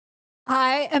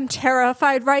I am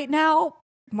terrified right now.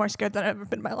 More scared than I've ever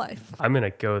been in my life. I'm going to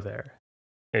go there.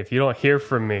 If you don't hear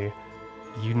from me,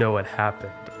 you know what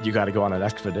happened. You got to go on an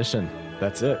expedition.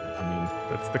 That's it. I mean,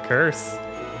 That's the curse.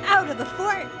 Out of the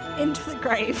fort, into the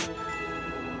grave.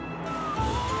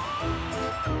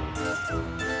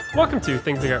 Welcome to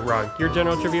Things I Got Wrong, your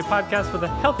general trivia podcast with a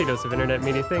healthy dose of internet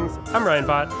media things. I'm Ryan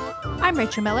Bott. I'm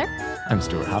Rachel Miller. I'm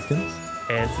Stuart Hopkins.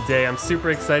 And today I'm super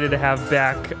excited to have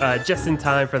back, just in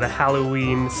time for the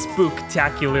Halloween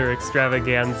spooktacular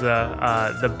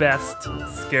extravaganza. The best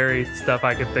scary stuff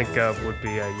I could think of would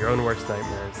be your own worst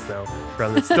nightmares. So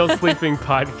from the Still Sleeping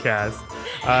podcast,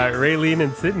 Raylene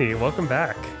and Sydney, welcome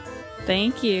back.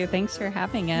 Thank you. Thanks for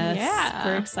having us. Yeah.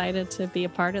 We're excited to be a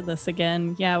part of this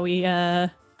again. Yeah, we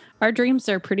our dreams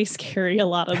are pretty scary a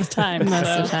lot of the time. Most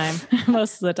of the time.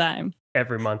 Most of the time.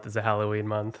 Every month is a Halloween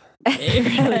month.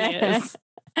 It really is.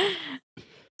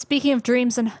 Speaking of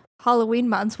dreams and Halloween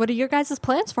months, what are your guys'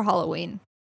 plans for Halloween?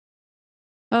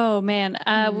 Oh man,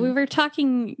 we were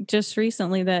talking just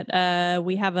recently that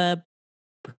we have a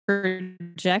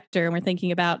projector and we're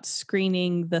thinking about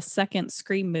screening the second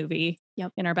Scream movie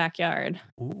in our backyard.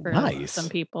 Ooh. For Nice. some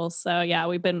people. So yeah,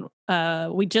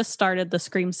 we just started the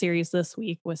Scream series this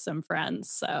week with some friends.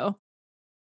 So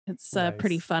it's a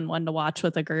pretty Nice. fun one to watch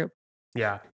with a group.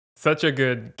 Yeah, such a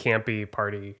good campy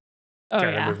party Oh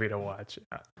kind yeah. of movie to watch.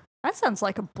 Yeah. That sounds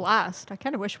like a blast. I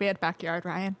kind of wish we had backyard,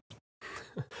 Ryan.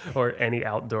 Or any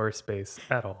outdoor space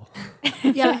at all.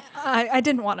 Yeah, I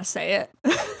didn't want to say it.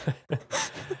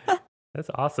 That's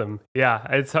awesome. Yeah,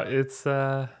 it's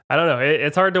I don't know.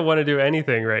 It's hard to want to do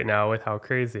anything right now with how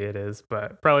crazy it is,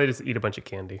 but probably just eat a bunch of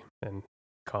candy and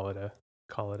call it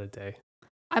a day.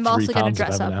 I'm 3 also going to pounds of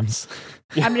dress up. M&Ms.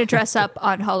 I'm going to dress up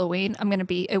on Halloween. I'm going to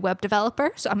be a web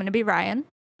developer, so I'm going to be Ryan.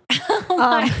 Oh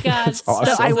my god. That's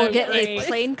awesome. So I will so get a great.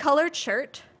 plain colored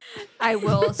shirt. I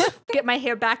will get my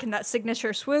hair back in that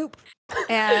signature swoop,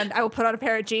 and I will put on a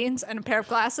pair of jeans and a pair of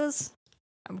glasses.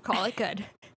 I'm gonna call it good.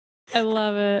 I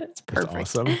love it. It's That's perfect.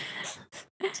 awesome.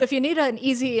 So if you need an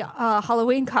easy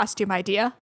Halloween costume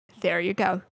idea, there you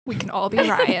go. We can all be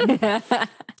Ryan.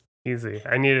 Easy.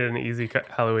 I needed an easy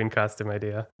Halloween costume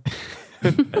idea.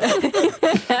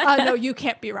 No, you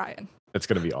can't be Ryan. It's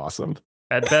going to be awesome.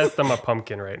 At best, I'm a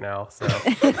pumpkin right now. So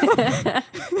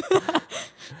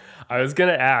I was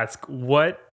gonna ask,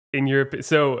 what in your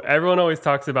so everyone always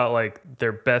talks about like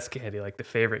their best candy, like the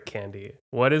favorite candy.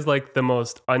 What is like the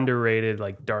most underrated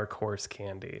like dark horse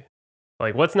candy?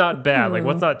 Like what's not bad, like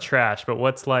what's not trash, but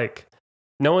what's like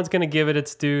no one's gonna give it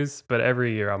its dues, but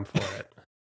every year I'm for it.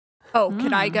 Oh,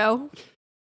 can I go?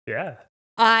 Yeah.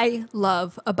 I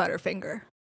love a Butterfinger.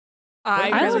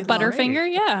 I really love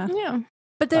Butterfinger, yeah. Yeah.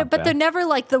 But they're Not bad. they're never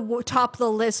like the top of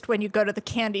the list when you go to the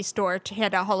candy store to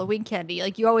hand out Halloween candy.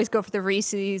 Like you always go for the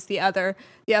Reese's, the other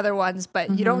ones,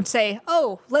 but you don't say,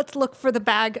 "Oh, let's look for the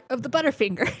bag of the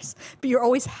Butterfingers." But you're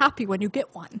always happy when you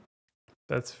get one.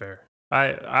 That's fair.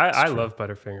 I love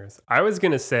Butterfingers. I was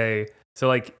gonna say, so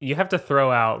like you have to throw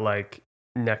out like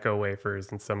Necco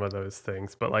wafers and some of those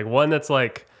things, but like one that's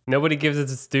like nobody gives it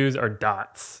its dues are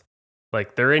Dots.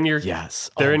 Like they're in your Yes.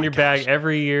 they're Oh in my your gosh. bag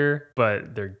every year,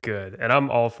 but they're good. And I'm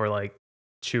all for like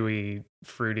chewy,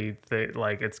 fruity thing.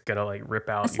 Like it's gonna like rip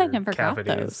I out guess I your never got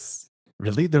cavities. those.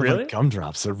 Really? They're Really? like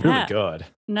gumdrops. They're really Yeah. good.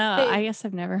 No, They- I guess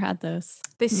I've never had those.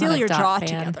 They seal a your Dot jaw fan.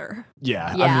 together.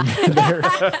 Yeah. Yeah. I mean,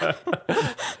 they're,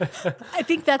 I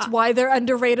think that's why they're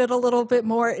underrated a little bit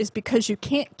more is because you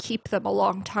can't keep them a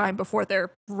long time before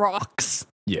they're rocks.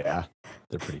 yeah,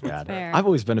 they're pretty bad. fair. I've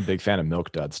always been a big fan of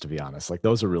Milk Duds, to be honest. Like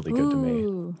those are really good to me.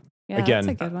 Ooh. Yeah, Again,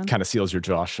 that's a good one. kind of seals your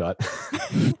jaw shut.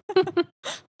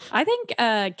 I think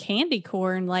candy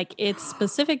corn, like it's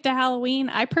specific to Halloween.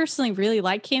 I personally really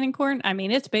like candy corn. I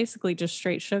mean, it's basically just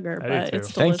straight sugar, I do but too.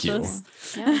 it's Thank you. delicious.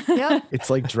 Yeah. Yep. It's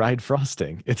like dried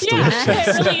frosting. It's Yeah,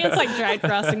 delicious. it really is like dried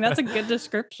frosting. That's a good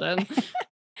description.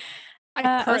 I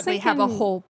I was currently have a thinking-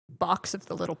 whole box of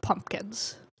the little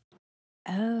pumpkins,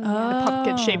 Oh, the yeah.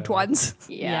 pumpkin-shaped ones.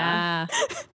 Yeah.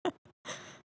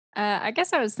 I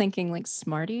guess I was thinking like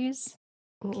Smarties.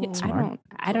 Ooh.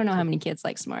 I don't know how many kids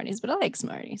like Smarties, but I like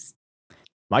Smarties.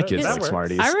 My That kids like works.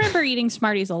 Smarties. I remember eating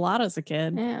Smarties a lot as a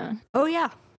kid. Yeah. Oh yeah,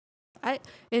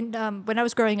 when I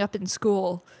was growing up in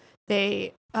school,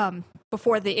 they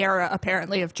before the era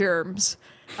apparently of germs,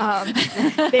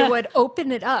 they would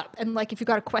open it up and like if you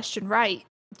got a question right,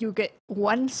 you get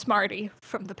one Smartie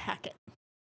from the packet.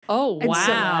 Oh, And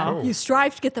so wow. Oh. you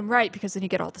strive to get them right because then you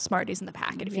get all the Smarties in the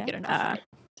packet if you get enough Yeah. right.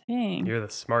 Dang. You're the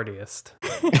smartiest.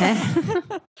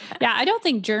 Yeah, I don't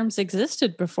think germs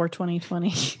existed before 2020.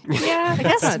 Yeah, I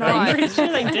guess that's not. I'm thing. pretty sure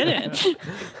they didn't.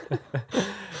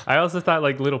 I also thought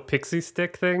like little pixie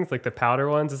stick things, like the powder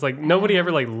ones. It's like nobody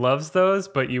ever like loves those,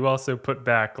 but you also put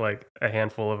back like a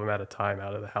handful of them at a time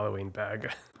out of the Halloween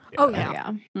bag. Oh Oh, yeah.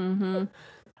 yeah. Mm-hmm.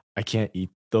 I can't eat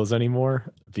those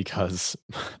anymore because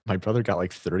my brother got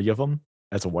like 30 of them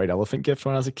as a white elephant gift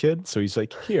when I was a kid. So he's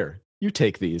like, here, you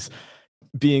take these.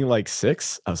 Being like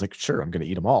 6, I was like, sure, I'm going to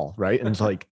eat them all. Right. And it's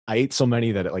like, I ate so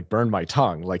many that it like burned my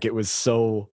tongue. Like it was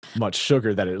so much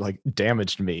sugar that it like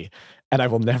damaged me. And I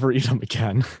will never eat them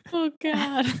again. Oh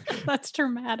God, that's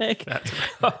traumatic. That's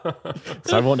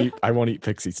So I won't eat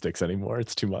pixie sticks anymore.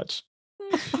 It's too much.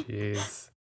 Jeez,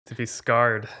 to be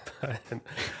scarred.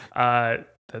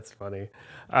 That's funny.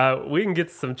 We can get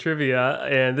to some trivia,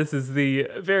 and this is the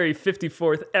very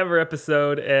 54th ever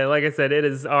episode. And like I said, it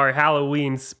is our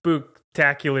Halloween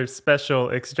spooktacular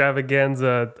special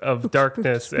extravaganza of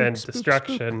darkness and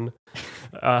destruction.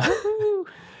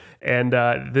 And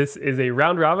this is a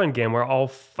round robin game where all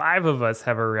 5 of us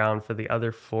have a round for the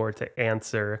other 4 to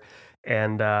answer.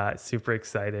 And super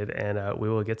excited. And we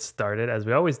will get started, as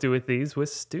we always do with these, with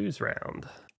Stu's round.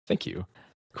 Thank you.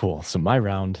 Cool. So my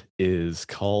round is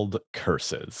called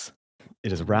Curses.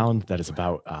 It is a round that is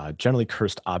about generally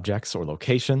cursed objects or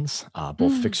locations,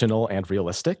 both fictional and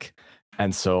realistic.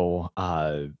 And so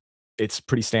it's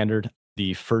pretty standard.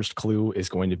 The first clue is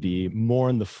going to be more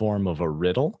in the form of a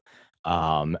riddle.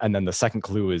 And then the second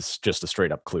clue is just a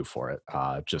straight up clue for it,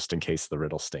 just in case the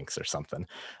riddle stinks or something.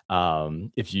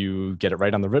 If you get it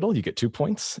right on the riddle, you get 2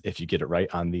 points. If you get it right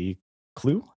on the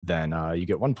clue, then you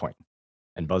get 1 point.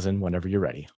 And buzz in whenever you're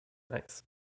ready. Nice.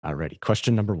 Alrighty,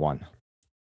 question number 1.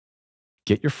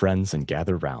 Get your friends and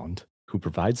gather round. Who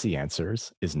provides the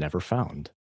answers is never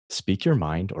found. Speak your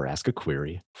mind or ask a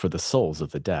query, for the souls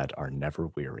of the dead are never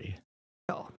weary.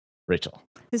 Oh, Rachel.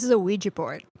 this is a Ouija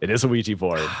board. It is a Ouija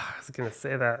board. I was going to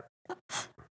say that.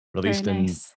 Released Very in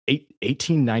nice.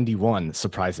 1891,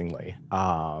 surprisingly.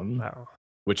 Wow.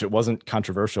 Which it wasn't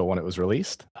controversial when it was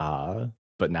released,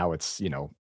 but now it's,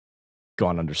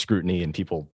 gone under scrutiny and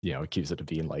people, accuse it of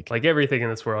being like Everything in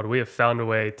this world, we have found a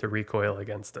way to recoil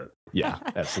against it. yeah,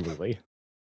 absolutely.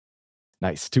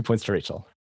 Nice. 2 points to Rachel.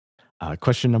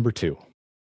 Question number 2.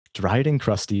 Dried and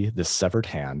crusty, this severed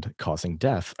hand, causing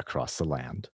death across the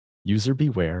land. User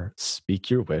beware,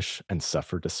 speak your wish, and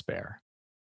suffer despair.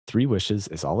 3 wishes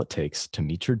is all it takes to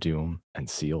meet your doom and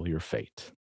seal your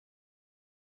fate.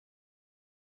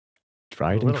 I'm a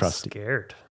Dried and little crusty.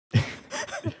 scared. I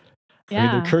mean,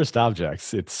 Yeah. they're cursed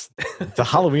objects. It's a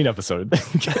Halloween episode.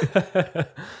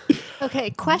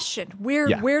 Okay, question. Weird,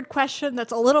 Yeah. weird question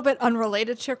that's a little bit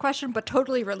unrelated to your question, but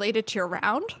totally related to your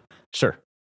round. Sure.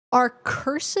 Are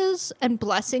curses and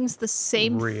blessings the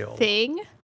same Real. thing?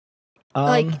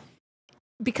 Like, Um,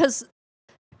 because,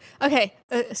 okay,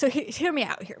 so hear me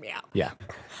out, hear me out. Yeah.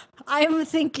 I'm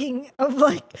thinking of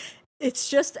like, it's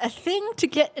just a thing to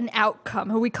get an outcome.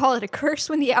 And we call it a curse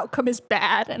when the outcome is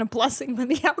bad and a blessing when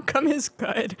the outcome is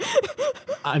good.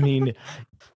 I mean,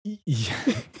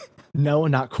 no,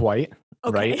 not quite.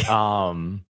 Okay.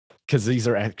 Right? Because these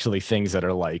are actually things that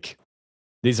are like,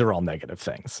 these are all negative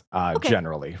things, Okay.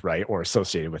 generally, right? Or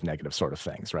associated with negative sort of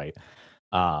things, right?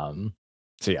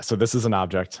 So yeah, so this is an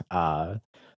object,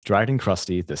 dried and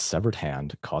crusty, this severed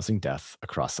hand, causing death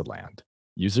across the land.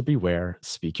 User beware,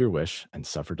 speak your wish, and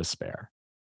suffer despair.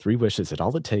 3 wishes is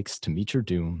all it takes to meet your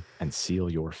doom and seal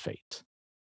your fate.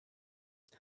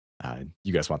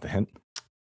 You guys want the hint?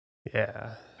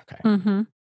 Yeah. Okay. Mm-hmm.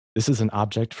 This is an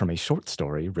object from a short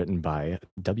story written by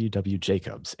W.W.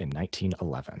 Jacobs in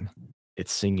 1911.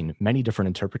 It's seen many different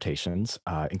interpretations,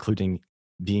 including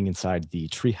being inside the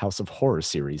Treehouse of Horror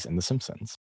series in The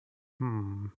Simpsons.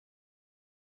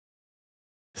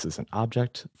 This is an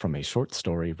object from a short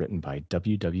story written by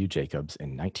W.W. Jacobs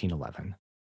in 1911.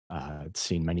 It's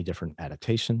seen many different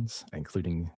adaptations,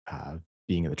 including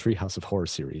being in the Treehouse of Horror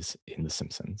series in The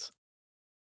Simpsons.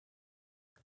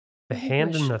 The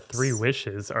hand and the 3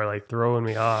 wishes are like throwing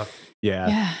me off. Yeah.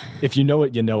 Yeah. If you know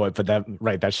it, you know it, but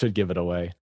that should give it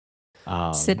away.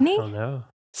 I Sydney? don't know.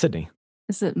 Sydney.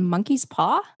 Is it monkey's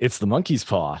paw? It's the monkey's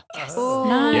paw.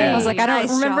 Oh, Yeah. I was like, I don't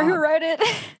nice remember who job. wrote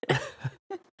it.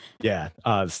 Yeah.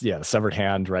 The severed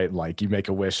hand, right? Like you make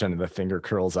a wish and the finger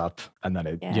curls up and then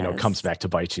it, comes Yes. back to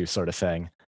bite you sort of thing.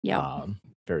 Yeah.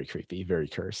 Very creepy, very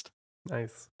cursed.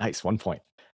 Nice. Nice. 1 point.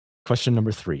 Question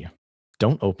number 3.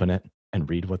 Don't open it and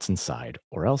read what's inside,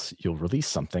 or else you'll release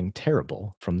something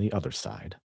terrible from the other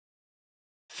side.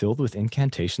 Filled with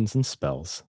incantations and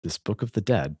spells, this Book of the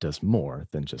Dead does more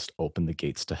than just open the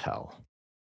gates to hell.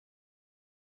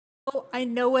 Oh, I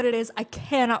know what it is. I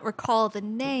cannot recall the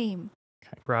name.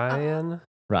 Ryan.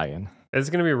 Ryan. It's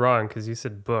gonna be wrong because you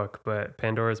said book, but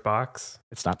Pandora's Box.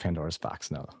 It's not Pandora's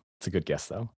Box. No, it's a good guess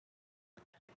though.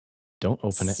 Don't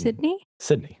open it. Sydney?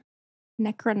 Sydney.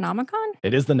 Necronomicon?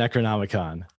 It is the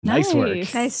Necronomicon. Nice work.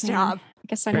 Nice Yeah. job. I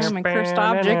guess I know my cursed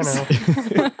objects.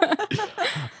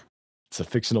 It's a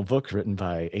fictional book written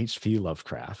by H.P.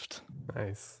 Lovecraft.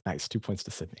 Nice. Nice. 2 points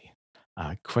to Sydney.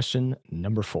 Question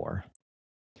number 4.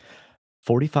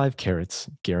 45 carats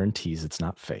guarantees it's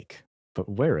not fake, but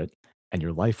wear it and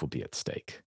your life will be at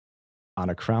stake. On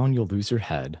a crown, you'll lose your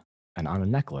head, and on a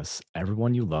necklace,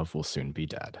 everyone you love will soon be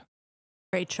dead.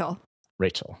 Rachel.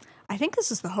 Rachel. I think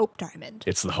this is the Hope Diamond.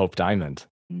 It's the Hope Diamond.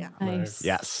 Yeah. Nice.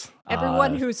 Yes.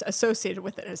 Everyone who's associated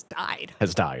with it has died.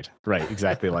 has died. Right,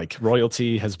 exactly. Like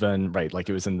royalty has been right. Like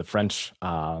it was in the French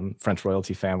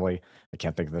royalty family. I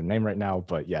can't think of their name right now,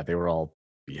 but yeah, they were all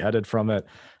beheaded from it,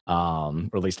 or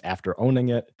at least after owning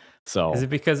it. So Is it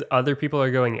because other people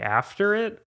are going after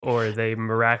it, or they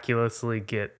miraculously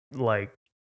get like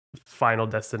final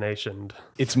destinationed?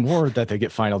 it's more that they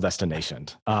get final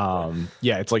destinationed.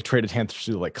 Yeah, it's like traded hands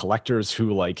to like collectors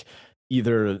who like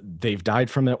either they've died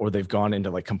from it or they've gone into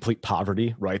like complete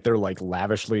poverty, right? They're like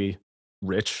lavishly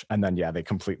rich and then yeah, they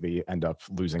completely end up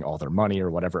losing all their money or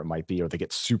whatever it might be, or they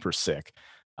get super sick.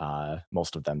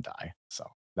 Most of them die. So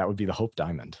that would be the Hope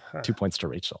Diamond. Huh. 2 points to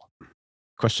Rachel.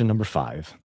 Question number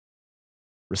 5.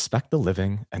 Respect the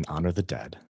living and honor the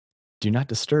dead. Do not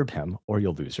disturb him or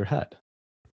you'll lose your head.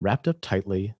 Wrapped up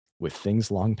tightly with things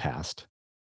long past,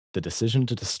 the decision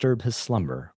to disturb his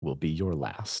slumber will be your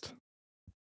last.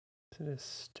 To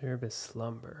disturb his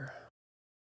slumber.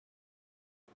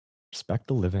 Respect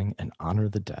the living and honor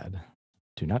the dead.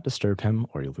 Do not disturb him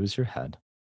or you'll lose your head.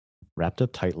 Wrapped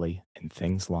up tightly in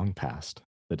things long past,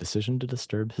 the decision to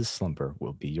disturb his slumber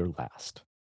will be your last.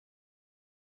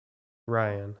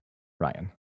 Ryan.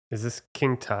 Ryan. Is this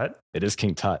King Tut? It is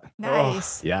King Tut.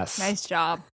 Nice. Yes. Nice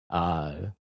job.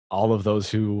 All of those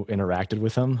who interacted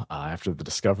with him after the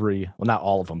discovery, well, not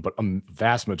all of them, but a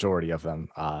vast majority of them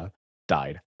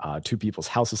died. 2 people's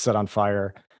houses set on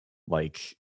fire.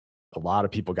 Like a lot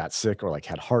of people got sick or like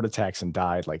had heart attacks and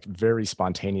died, like very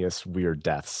spontaneous, weird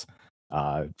deaths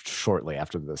shortly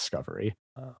after the discovery.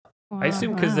 I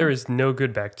assume because there is no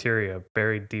good bacteria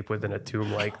buried deep within a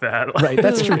tomb like that. Right,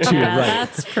 that's true too. Yeah, Right.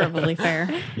 that's probably fair.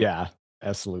 Yeah,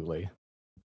 absolutely.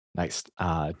 Nice.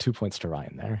 2 points to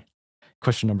Ryan there.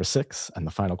 Question number 6, and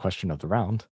the final question of the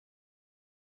round.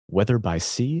 Whether by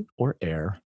sea or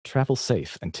air, travel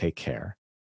safe and take care.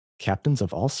 Captains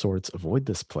of all sorts avoid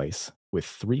this place with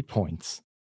 3 points.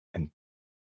 And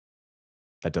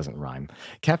that doesn't rhyme.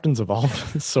 Captains of all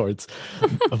sorts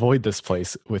avoid this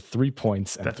place with 3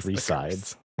 points and That's 3 the curse.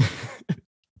 sides.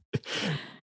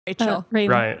 Rachel.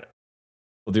 Raven. Ryan.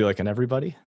 We'll do like an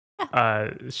everybody.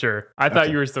 Sure. I thought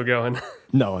Okay. you were still going.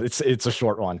 No, it's a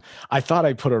short one. I thought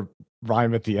I put a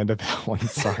rhyme at the end of that one.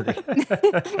 Sorry.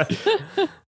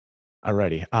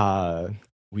 Alrighty.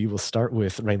 We will start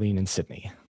with Raylene and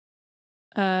Sydney.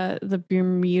 The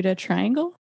Bermuda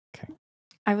Triangle.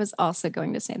 I was also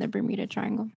going to say the Bermuda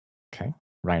Triangle. Okay.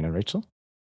 Ryan and Rachel.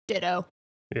 Ditto.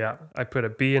 Yeah, I put a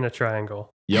B in a triangle.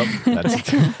 Yep,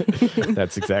 that's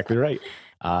that's exactly right.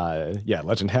 Yeah,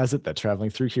 legend has it that traveling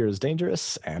through here is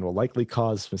dangerous and will likely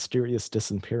cause mysterious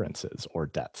disappearances or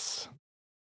deaths.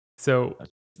 So, Is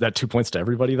that 2 points to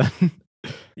everybody then?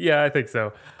 yeah, I think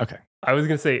so. Okay. I was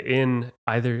gonna say in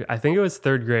either, I think it was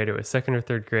 3rd grade. It was 2nd or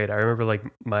 3rd grade. I remember like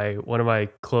one of my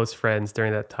close friends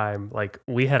during that time. Like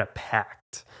we had a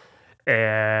pact,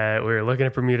 and we were looking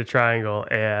at Bermuda Triangle,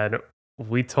 and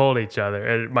we told each other.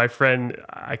 And my friend,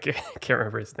 I can't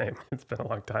remember his name. It's been a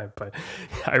long time, but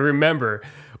I remember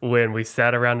when we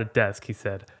sat around a desk. He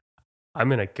said, "I'm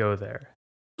gonna go there.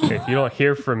 If you don't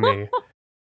hear from me,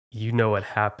 you know what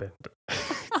happened."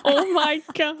 Oh my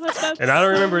god! That's And I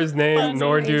don't remember his name,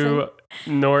 That's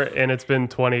and it's been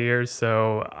 20 years,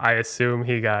 so I assume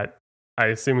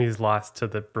he's lost to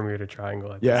the Bermuda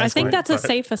Triangle. at Yeah, this I think point, that's a but-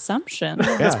 safe assumption.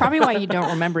 That's probably why you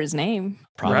don't remember his name.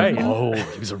 Probably. Right. Oh,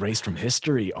 he was erased from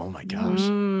history. Oh my gosh.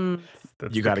 Mm,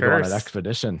 that's You the got to go on an curse.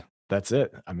 expedition. That's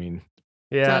it. I mean,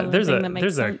 Yeah, the only there's thing a that makes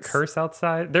there's a sense. curse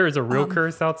outside. There is a real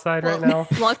curse outside right now.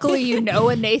 Luckily, you know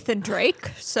a Nathan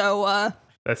Drake, so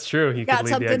That's true. He got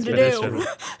could lead the something to expedition.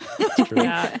 do.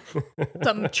 yeah.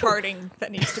 Some charting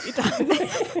that needs to be done.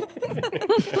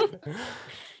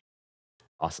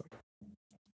 awesome.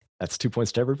 That's 2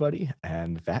 points to everybody,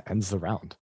 and that ends the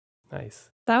round.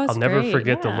 Nice. That was I'll never great,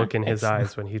 forget the yeah. look in his Excellent.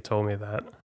 eyes when he told me that.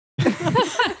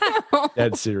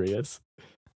 Dead serious.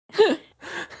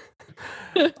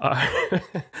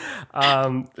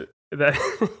 That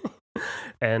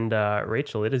And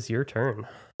Rachel, it is your turn.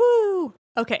 Woo!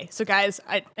 Okay, so guys,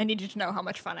 I need you to know how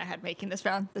much fun I had making this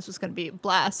round. This was going to be a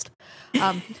blast.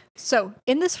 So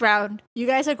in this round, you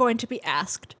guys are going to be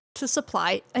asked to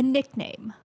supply a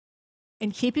nickname.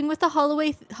 In keeping with the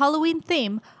Halloween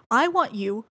theme, I want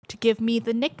you to give me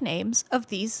the nicknames of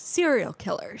these serial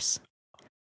killers.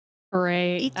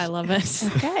 Great. I love it.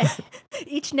 Okay.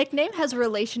 Each nickname has a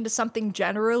relation to something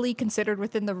generally considered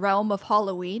within the realm of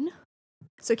Halloween,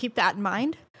 so keep that in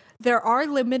mind. There are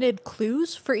limited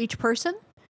clues for each person.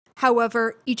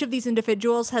 However, each of these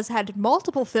individuals has had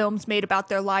multiple films made about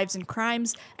their lives and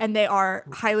crimes, and they are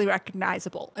highly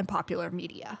recognizable in popular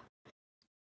media.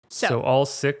 So all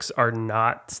 6 are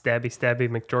not Stabby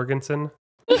McJorgensen?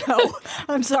 No,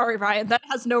 I'm sorry, Ryan. That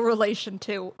has no relation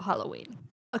to Halloween.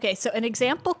 Okay, so an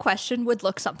example question would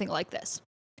look something like this.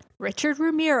 Richard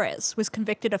Ramirez was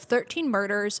convicted of 13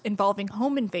 murders involving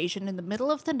home invasion in the middle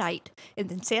of the night in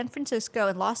the San Francisco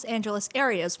and Los Angeles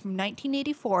areas from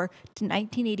 1984 to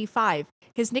 1985,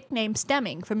 his nickname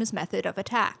stemming from his method of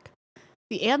attack.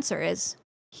 The answer is,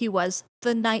 he was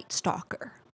the Night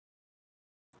Stalker.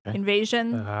 Okay.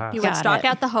 Invasion, he would Got stalk it.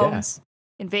 out the homes.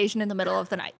 Invasion in the middle of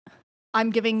the night. I'm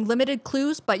giving limited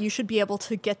clues, but you should be able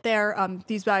to get there.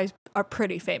 These guys are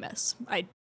pretty famous. I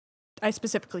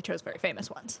specifically chose very famous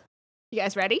ones. You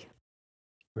guys ready?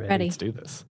 Ready. Let's do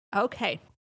this. Okay.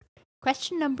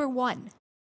 Question number 1.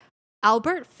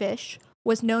 Albert Fish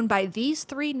was known by these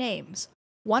 3 names,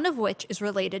 one of which is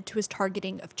related to his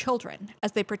targeting of children,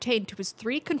 as they pertain to his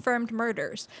 3 confirmed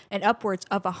murders and upwards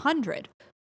of 100,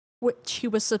 which he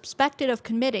was suspected of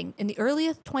committing in the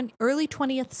early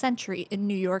 20th century in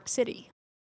New York City.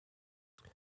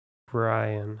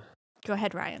 Ryan. Go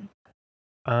ahead, Ryan.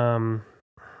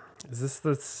 Is this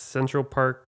the Central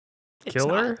Park It's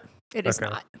Killer? not. It is Okay.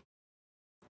 not.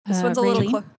 This one's a little Raylene?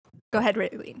 close. Go ahead,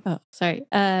 Raylene. Oh, sorry.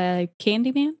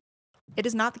 Candyman? It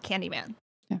is not the Candyman.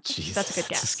 Jesus, That's a good It's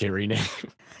guess. a scary name.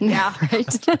 Yeah.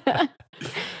 Right.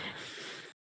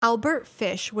 Albert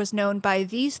Fish was known by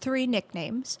these 3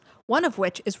 nicknames, one of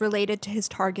which is related to his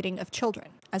targeting of children,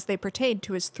 as they pertain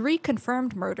to his 3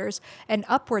 confirmed murders and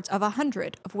upwards of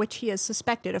 100 of which he is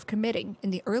suspected of committing in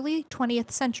the early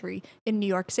 20th century in New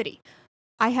York City.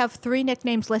 I have 3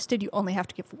 nicknames listed. You only have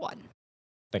to give 1.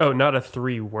 Oh, not a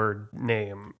 3-word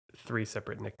name, 3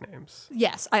 separate nicknames.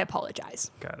 Yes, I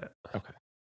apologize. Got it.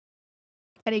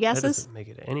 Any That guesses? doesn't make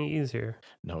it any easier.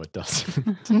 No, it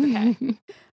doesn't. Okay.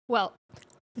 Well,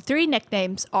 the 3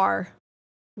 nicknames are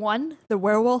 1, the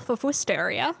Werewolf of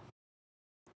Wisteria.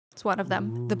 It's one of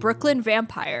them. The Ooh. Brooklyn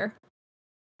Vampire.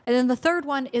 And then the third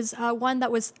one is one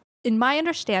that was, in my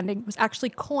understanding, was actually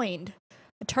coined.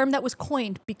 A term that was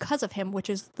coined because of him, which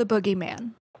is the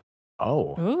Boogeyman.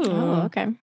 Oh, Oh, okay.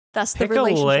 Thus the Pick a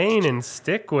relationship. lane and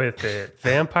stick with it.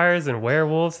 Vampires and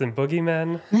werewolves and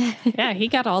boogeymen. Yeah, he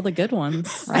got all the good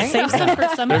ones. Right? Save some for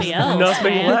somebody There's else.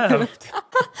 nothing man. left.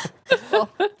 Well,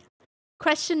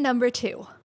 question number 2.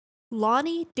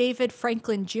 Lonnie David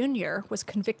Franklin Jr. was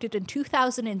convicted in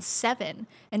 2007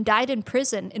 and died in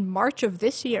prison in March of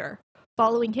this year,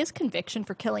 following his conviction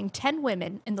for killing 10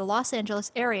 women in the Los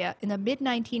Angeles area in the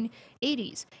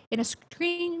mid-1980s in a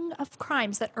string of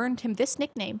crimes that earned him this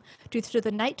nickname due to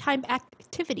the nighttime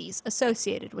activities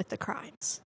associated with the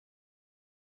crimes.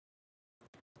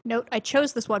 Note, I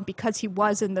chose this one because he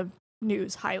was in the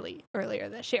news highly earlier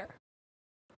this year.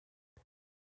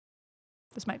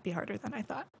 This might be harder than I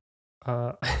thought.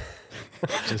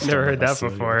 just Never don't heard know that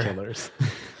serial before. Killers.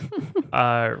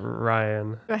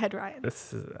 Ryan. Go ahead, Ryan.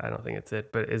 I don't think it's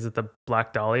it, but is it the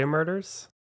Black Dahlia murders?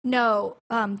 No,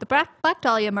 the Black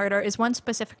Dahlia murder is one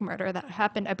specific murder that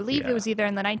happened, I believe it was either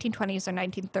in the 1920s or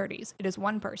 1930s. It is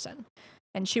one person,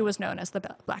 and she was known as the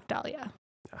Black Dahlia.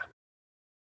 Ah.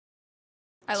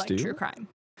 I like Stu? true crime.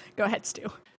 Go ahead,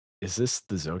 Stu. Is this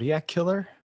the Zodiac Killer?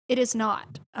 It is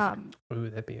not. Ooh,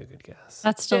 that'd be a good guess.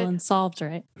 That's still Good. unsolved,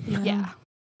 right? Yeah.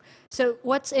 So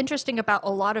what's interesting about a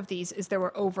lot of these is there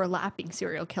were overlapping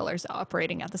serial killers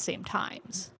operating at the same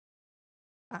times,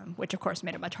 which of course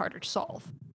made it much harder to solve.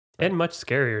 And much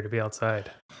scarier to be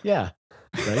outside. Yeah,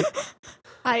 right.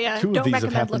 I 2 of don't these have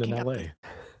recommend happened looking in up. LA.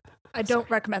 I don't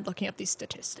recommend looking up these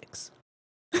statistics.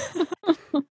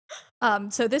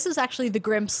 So this is actually the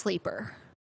Grim Sleeper.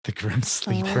 The Grim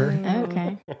Sleeper.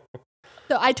 Okay.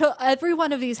 So every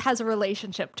one of these has a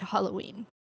relationship to Halloween.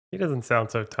 He doesn't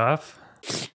sound so tough.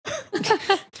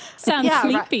 Sounds Yeah,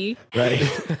 right. sleepy.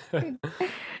 Right.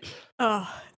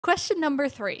 Question number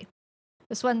 3.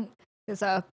 This one is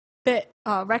a bit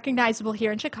recognizable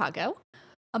here in Chicago.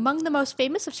 Among the most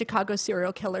famous of Chicago's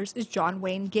serial killers is John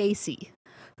Wayne Gacy,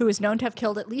 who is known to have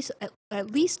killed at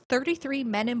least 33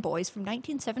 men and boys from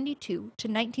 1972 to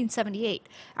 1978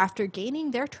 after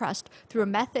gaining their trust through a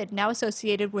method now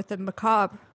associated with the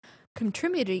macabre,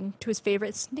 contributing to his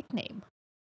favorite nickname.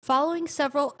 Following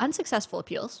several unsuccessful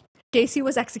appeals, Gacy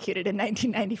was executed in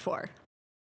 1994.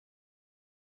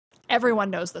 Everyone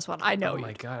knows this one. I know. Oh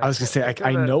my god! I was gonna say can't I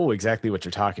think of it. know exactly what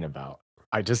you're talking about.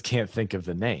 I just can't think of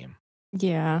the name.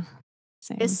 Yeah.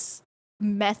 Same. This Is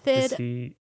method.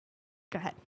 he? Go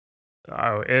ahead.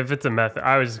 Oh, if it's a method,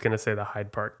 I was just gonna say the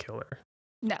Hyde Park Killer.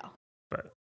 No.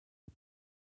 But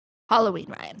Halloween,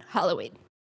 Ryan. Halloween.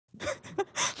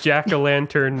 Jack o'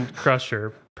 lantern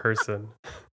crusher person.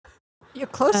 You're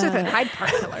closer than Uh, Hyde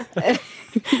Park Killer.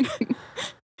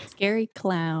 Scary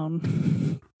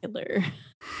clown killer.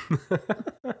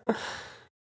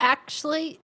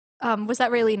 Actually, was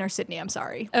that Raylene or Sydney? I'm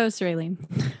sorry. Oh, it's Raylene.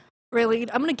 Raylene,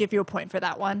 I'm going to give you a point for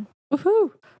that one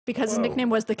Woohoo! because his Whoa. nickname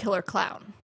was the Killer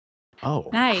Clown. Oh,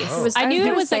 Nice. Oh. I I knew was it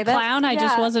gonna was say a that. clown. I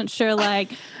just Yeah. wasn't sure like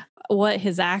what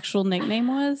his actual nickname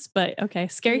was. But okay,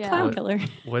 scary Yeah. clown What- killer.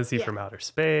 Was he Yeah. from outer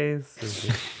space? Is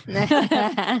he-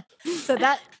 So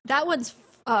that one's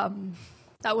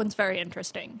very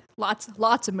interesting. Lots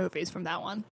of movies from that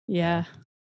one. Yeah.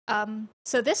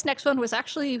 So this next one was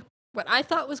actually what I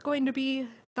thought was going to be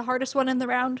the hardest one in the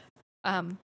round.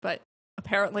 But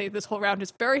apparently this whole round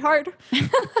is very hard.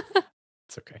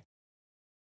 it's okay.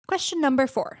 Question number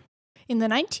 4. In the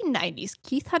 1990s,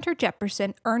 Keith Hunter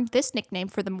Jefferson earned this nickname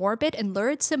for the morbid and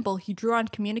lurid symbol he drew on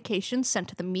communications sent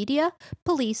to the media,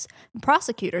 police, and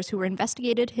prosecutors who were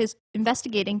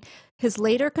investigating his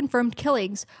later confirmed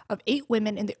killings of 8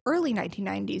 women in the early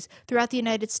 1990s throughout the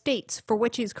United States, for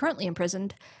which he is currently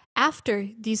imprisoned, after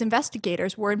these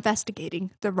investigators were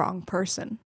investigating the wrong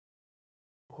person.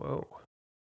 Whoa.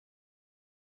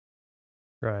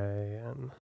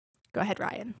 Ryan. Go ahead,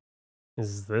 Ryan.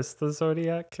 Is this the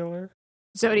Zodiac Killer?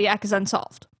 Zodiac is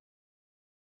unsolved.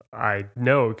 I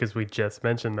know because we just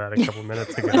mentioned that a couple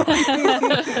minutes ago.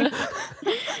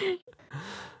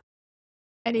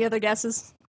 Any other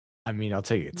guesses? I mean, I'll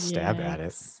take a stab at it.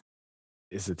 Yikes.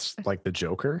 Is it like the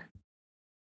Joker?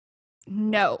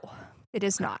 No, it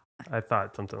is not. I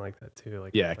thought something like that too.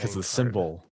 Like Yeah, because the playing card.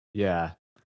 symbol. Yeah.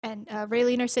 And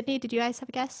Raylene or Sydney, did you guys have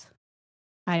a guess?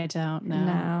 I don't know.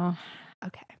 No.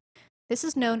 Okay. This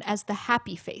is known as the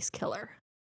Happy Face Killer.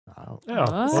 Oh. Oh,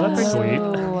 well, that's sweet.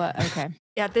 Oh, okay.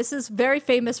 Yeah, this is very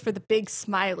famous for the big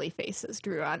smiley faces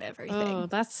drew on everything. Oh,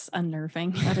 that's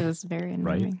unnerving. That is very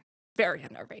annoying. Very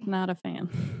unnerving. Not a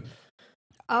fan.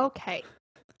 Okay.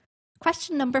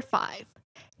 Question number 5.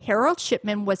 Harold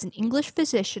Shipman was an English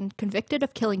physician convicted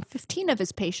of killing 15 of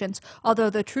his patients, although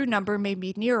the true number may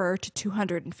be nearer to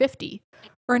 250,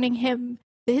 earning him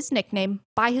his nickname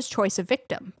by his choice of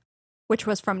victim, which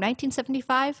was from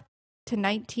 1975 to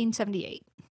 1978.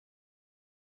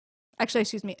 Actually,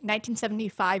 excuse me,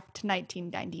 1975 to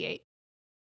 1998.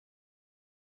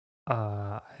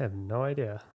 I have no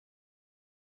idea.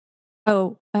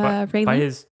 Oh, By Raylene.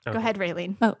 his Go okay. ahead,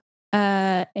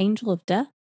 Raylene. Angel of Death.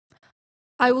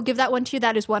 I will give that one to you.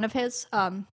 That is one of his.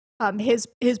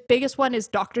 His biggest one is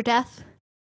Dr. Death,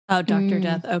 Oh, Doctor Mm.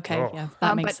 Death. Okay, Oh. yeah,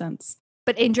 that makes but- sense.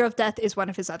 but Angel of Death is one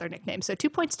of his other nicknames. So 2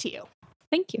 points to you.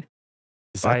 Thank you.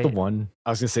 Is that the By- one? I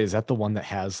was gonna say, is that the one that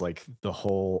has like the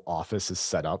whole office is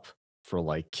set up for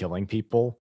like killing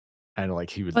people, and like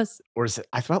he would, Was or is it?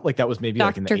 I felt like that was maybe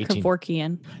like in the Doctor 18.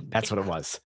 Kevorkian? That's what it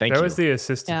was. Thank That you. was the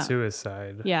assisted Yeah.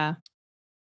 suicide. Yeah.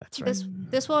 That's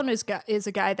right. This one is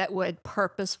a guy that would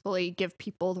purposefully give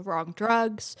people the wrong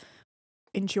drugs,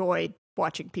 enjoyed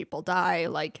watching people die,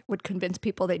 like would convince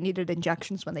people they needed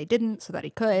injections when they didn't, so that he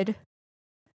could.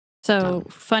 So,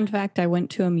 fun fact: I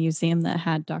went to a museum that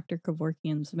had Doctor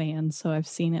Kevorkian's van, so I've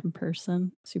seen it in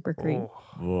person. Super creepy.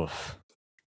 Oh. Oof.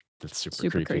 That's super,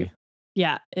 Super creepy. creepy.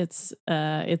 Yeah, it's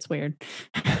weird.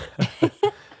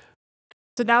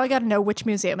 So now I got to know which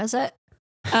museum is it.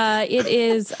 It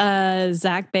is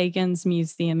Zach Bacon's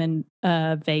museum in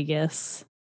Vegas.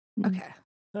 Okay,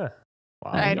 Wow.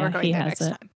 all right, yeah, we're going he there has next it.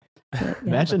 time. But, yeah,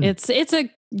 Imagine-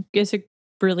 it's a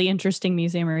really interesting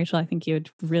museum, Rachel. I think you would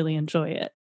really enjoy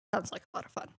it. Sounds like a lot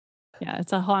of fun. Yeah,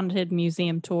 it's a haunted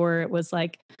museum tour. It was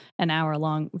like an hour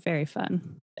long, very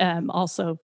fun.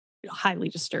 Also highly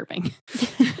disturbing.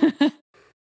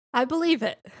 I believe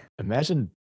it.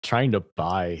 Imagine trying to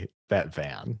buy that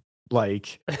van.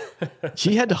 Like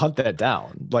he had to hunt that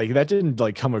down. Like that didn't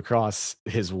like come across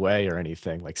his way or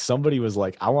anything. Like somebody was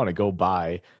like, I want to go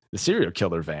buy the serial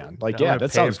killer van. Like, I'm yeah, gonna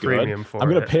that pay a sounds good. premium for I'm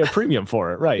gonna it. pay a premium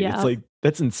for it. Right. Yeah. It's like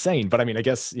that's insane. But I mean, I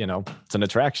guess, it's an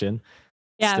attraction.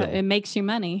 Yeah, Still. it makes you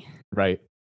money. Right.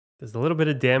 There's a little bit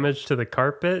of damage to the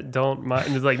carpet. Don't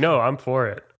mind. It's like, no, I'm for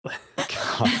it.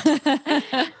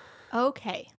 God.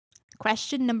 Okay.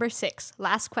 Question number 6.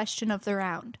 Last question of the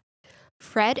round.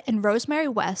 Fred and Rosemary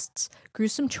West's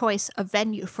gruesome choice of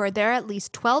venue for their at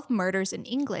least 12 murders in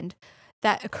England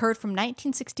that occurred from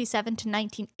 1967 to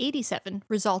 1987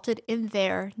 resulted in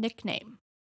their nickname.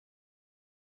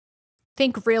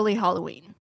 Think really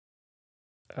Halloween.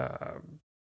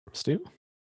 Stu?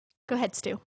 Go ahead,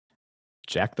 Stu.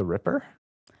 Jack the Ripper?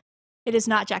 It is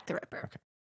not Jack the Ripper. Okay.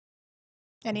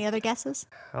 Any other guesses?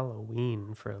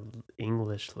 Halloween for an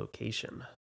English location.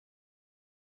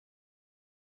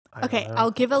 I Okay, don't know.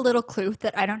 I'll give a little clue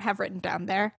that I don't have written down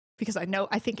there because I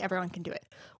think everyone can do it.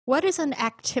 What is an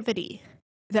activity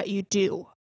that you do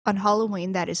on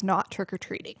Halloween that is not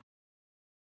trick-or-treating?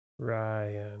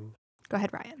 Ryan. Go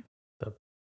ahead, Ryan.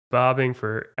 Bobbing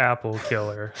for apple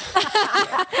killer.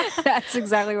 That's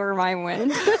exactly where mine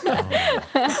went.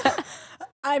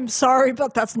 I'm sorry,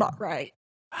 but that's not right.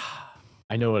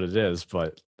 I know what it is,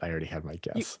 but I already had my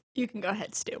guess. You can go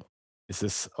ahead, Stu. Is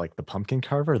this like the pumpkin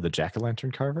carver or the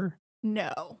jack-o'-lantern carver?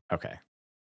 No. Okay.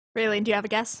 Raylene, do you have a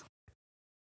guess?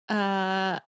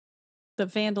 The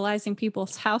vandalizing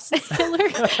people's houses killer.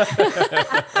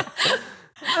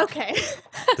 Okay.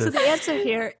 So the answer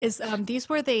here is these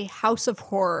were the House of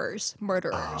Horrors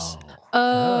murderers.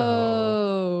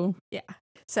 Oh.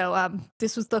 So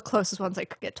this was the closest ones I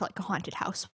could get to like a haunted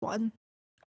house one.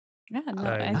 Yeah, no,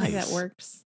 I think that Nice.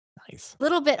 works. Nice. A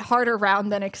little bit harder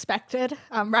round than expected.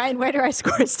 Ryan, where do I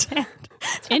score stand?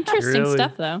 Interesting Really?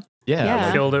 stuff, though. Yeah. Yeah.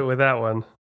 like- Killed it with that one.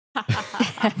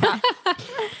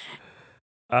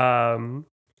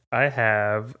 I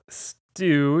have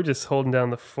Stu just holding down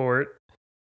the fort.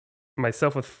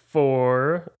 Myself with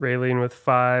 4, Raylene with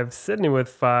 5, Sydney with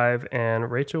 5,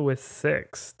 and Rachel with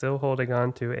 6. Still holding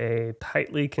on to a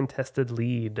tightly contested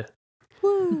lead.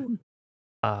 Woo.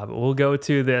 But we'll go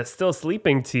to the still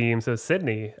sleeping team. So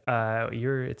Sydney,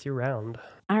 it's your round.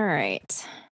 All right.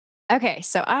 Okay,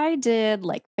 so I did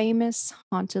like famous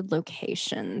haunted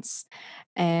locations,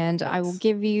 and I will Nice.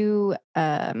 give you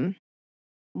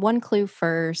one clue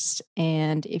first,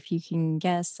 and if you can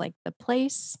guess like the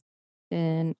place,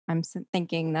 then I'm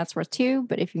thinking that's worth 2.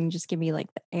 But if you can just give me like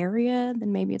the area,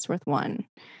 then maybe it's worth 1.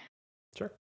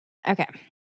 Sure. Okay.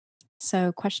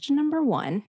 So question number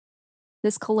 1.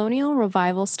 This colonial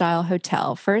revival style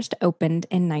hotel first opened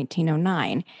in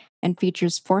 1909 and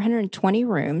features 420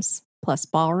 rooms, plus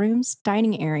ballrooms,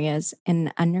 dining areas, and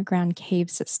an underground cave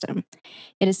system.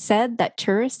 It is said that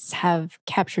tourists have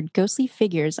captured ghostly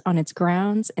figures on its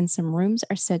grounds, and some rooms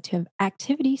are said to have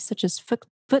activity such as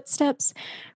footsteps,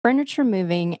 furniture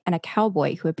moving, and a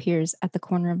cowboy who appears at the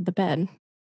corner of the bed.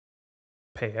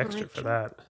 Pay extra for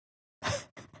Rachel.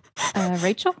 that.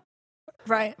 Rachel?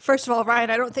 Ryan, first of all,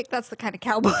 Ryan, I don't think that's the kind of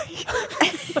cowboy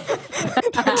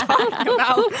they're talking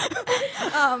about.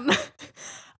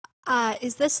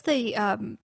 Is this the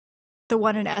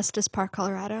one in Estes Park,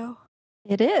 Colorado?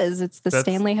 It is. It's the That's-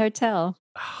 Stanley Hotel.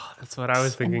 Oh, that's what I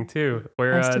was thinking too.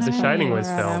 Where Nice to The know. Shining was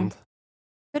Colorado. filmed.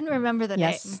 Couldn't remember the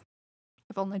Yes. name.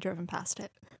 I've only driven past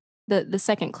it. The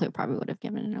second clue probably would have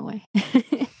given it away.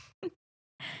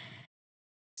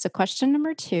 So question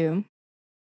number 2.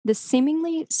 The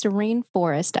seemingly serene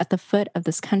forest at the foot of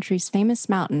this country's famous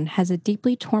mountain has a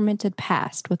deeply tormented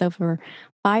past with over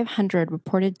 500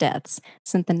 reported deaths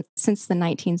since the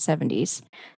 1970s.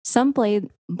 Some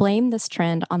blame this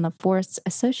trend on the forest's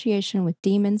association with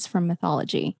demons from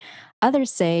mythology.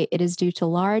 Others say it is due to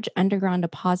large underground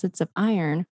deposits of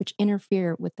iron which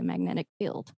interfere with the magnetic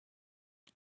field.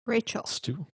 Rachel,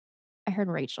 Stu? I heard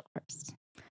Rachel first.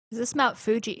 is this Mount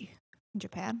Fuji in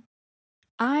Japan?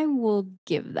 I will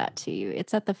give that to you.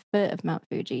 It's at the foot of Mount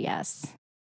Fuji, yes.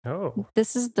 Oh.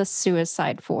 This is the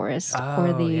suicide forest, or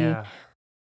Oh, the, yeah.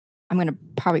 I'm going to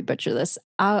probably butcher this,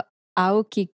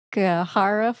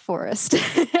 Aokigahara forest.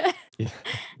 Yeah.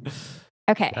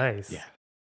 Okay. Nice. Yeah.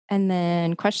 And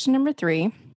then question number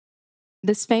 3.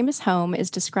 This famous home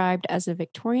is described as a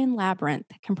Victorian labyrinth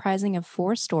comprising of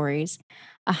 4 stories,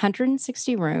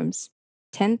 160 rooms,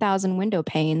 10,000 window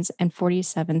panes, and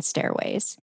 47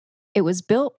 stairways. It was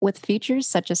built with features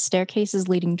such as staircases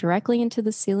leading directly into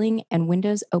the ceiling and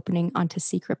windows opening onto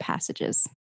secret passages.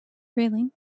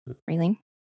 Really? Raylene?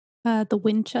 The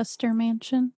Winchester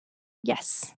Mansion.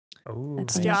 Yes, Oh,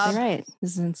 that's Nice exactly job. right.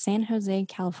 This is in San Jose,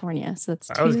 California. So it's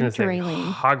 2 I was going to to say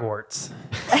Raylene. Hogwarts.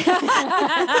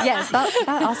 Yes,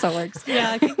 that also works.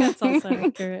 Yeah, I think that's also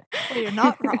accurate. Well, you're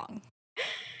not wrong.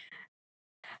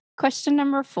 Question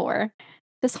number 4.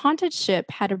 This haunted ship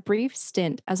had a brief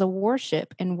stint as a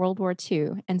warship in World War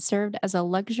II and served as a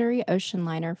luxury ocean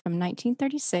liner from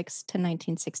 1936 to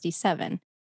 1967.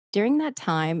 During that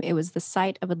time, it was the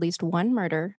site of at least one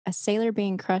murder, a sailor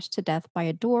being crushed to death by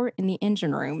a door in the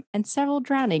engine room, and several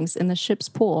drownings in the ship's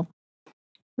pool.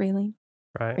 Raylene.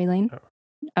 Right? Raylene? Oh.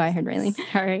 Oh, I heard Raylene.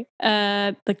 Sorry.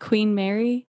 The Queen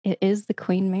Mary. It is the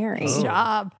Queen Mary. Nice Oh.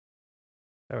 job.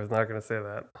 I was not going to say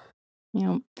that. You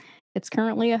know, it's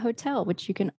currently a hotel, which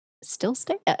you can still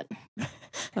stay at.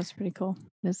 That's pretty cool.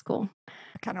 It's cool.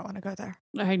 I kind of want to go there.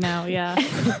 I know. Yeah.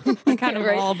 I'm kind of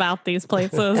Right. all about these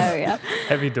places. Oh, yeah.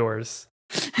 Heavy doors.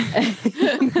 You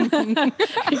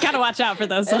gotta watch out for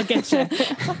those. They'll get you.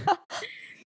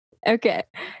 Okay.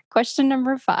 Question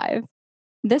number 5.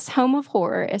 This home of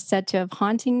horror is said to have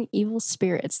haunting evil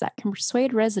spirits that can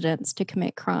persuade residents to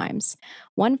commit crimes.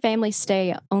 One family's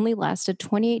stay only lasted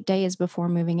 28 days before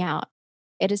moving out.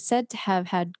 It is said to have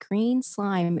had green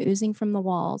slime oozing from the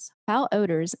walls, foul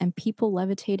odors, and people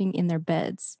levitating in their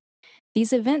beds.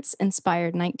 These events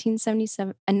inspired a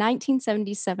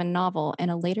 1977 novel and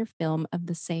a later film of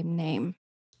the same name.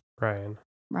 Ryan.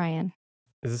 Ryan.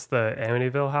 Is this the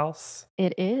Amityville house?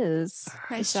 It is.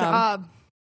 Nice Good job. job.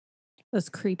 Those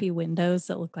creepy windows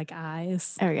that look like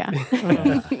eyes. Oh, yeah.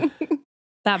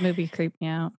 That movie creeped me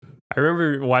out. I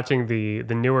remember watching the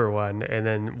newer one and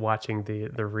then watching the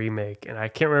remake, and I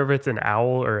can't remember if it's an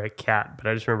owl or a cat, but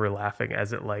I just remember laughing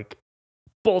as it like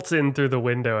bolts in through the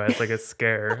window as like a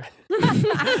scare.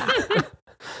 It's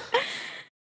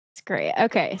great.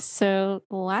 Okay, so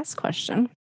the last question.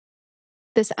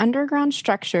 This underground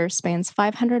structure spans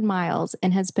 500 miles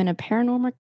and has been a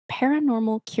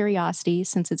paranormal curiosity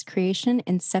since its creation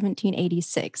in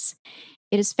 1786.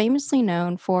 It is famously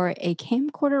known for a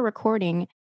camcorder recording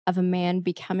of a man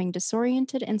becoming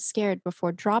disoriented and scared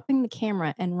before dropping the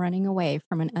camera and running away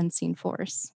from an unseen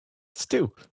force.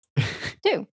 Stu.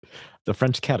 Two. The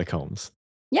French catacombs.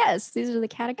 Yes, these are the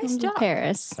catacombs of job.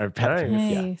 Paris. Or Nice.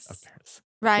 Yeah, Nice. of Paris.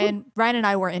 Ryan and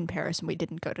I were in Paris and we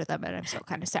didn't go to them, and I'm still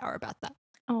kind of sour about that.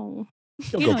 Oh,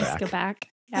 You'll You go can always back. go back.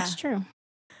 Yeah. that's true.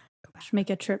 Should make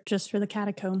a trip just for the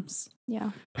catacombs.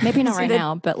 Yeah. Maybe not So right then-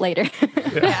 now, but later.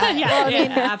 Yeah, well, I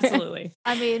mean- absolutely.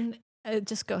 I mean,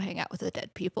 just go hang out with the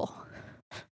dead people.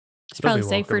 It's Still probably be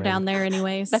safer welcoming. down there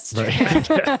anyways. That's true. Right.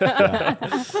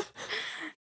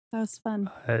 That was fun.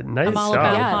 Nice I'm all job.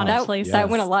 about Yeah, haunted that, places. that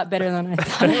went a lot better than I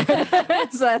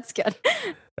thought. So that's good.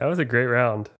 That was a great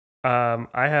round.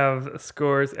 I have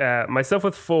scores at myself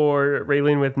with 4,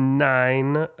 Raylene with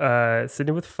 9,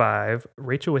 Sydney with 5,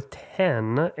 Rachel with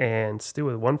 10, and Stu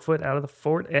with 1 foot out of the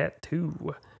fort at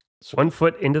 2. 1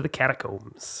 foot into the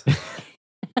catacombs.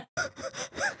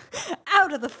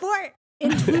 Out of the fort,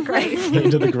 into the grave.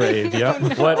 Into the grave,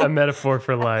 yep. What a metaphor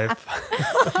for life.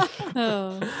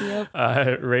 Oh, yep.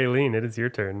 Raylene, it is your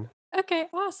turn. Okay,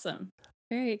 awesome.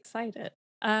 Very excited.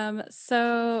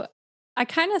 So I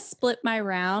kind of split my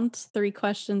round, 3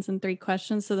 questions and 3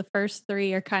 questions. So the first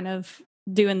 3 are kind of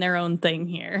doing their own thing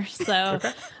here. So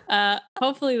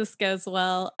hopefully this goes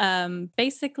well.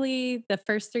 Basically, the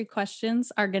first 3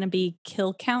 questions are going to be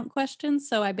kill count questions.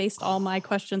 So I based all my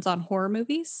questions on horror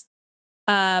movies.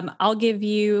 I'll give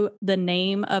you the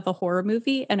name of a horror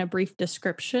movie and a brief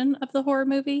description of the horror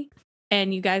movie.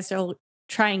 And you guys will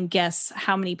try and guess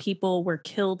how many people were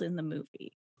killed in the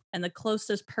movie. And the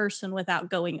closest person without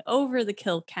going over the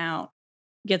kill count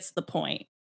gets the point.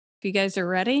 If you guys are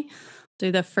ready,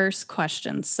 do the first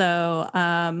question. So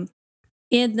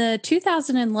in the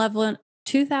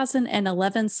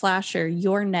 2011 slasher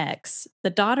You're Next, the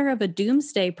daughter of a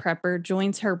doomsday prepper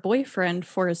joins her boyfriend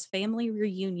for his family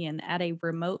reunion at a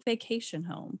remote vacation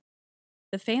home.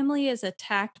 The family is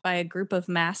attacked by a group of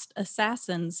masked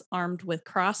assassins armed with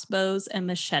crossbows and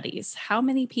machetes. How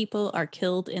many people are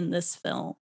killed in this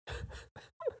film?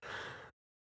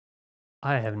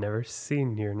 I have never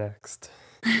seen You're Next.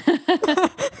 You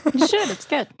should. It's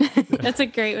good. It's a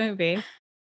great movie.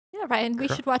 Yeah, Ryan, we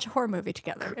should watch a horror movie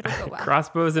together. It'll go well.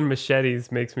 Crossbows and machetes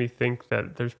makes me think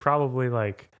that there's probably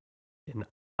like an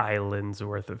island's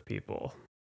worth of people.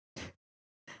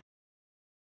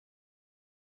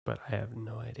 But I have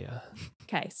no idea.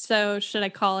 Okay, so should I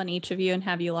call on each of you and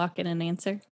have you lock in an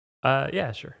answer?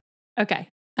 Yeah, sure. Okay.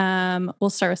 We'll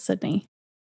start with Sydney.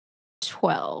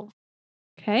 12.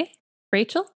 Okay.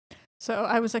 Rachel? So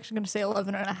I was actually going to say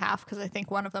 11 and a half because I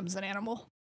think one of them's an animal.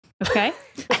 Okay.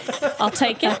 I'll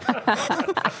take it.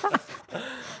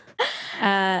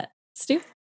 Stu?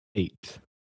 8.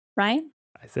 Ryan?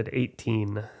 I said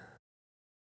 18.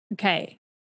 Okay.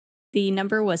 The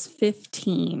number was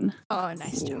 15. Oh,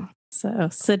 nice job. So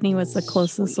Sydney was the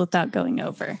closest Sweet. without going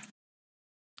over.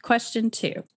 Question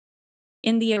 2.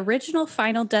 In the original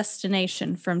Final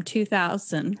Destination from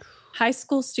 2000, high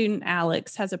school student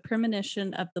Alex has a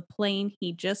premonition of the plane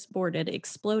he just boarded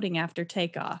exploding after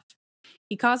takeoff.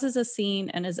 He causes a scene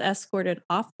and is escorted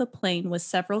off the plane with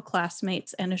several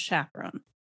classmates and a chaperone.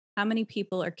 How many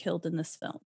people are killed in this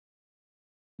film?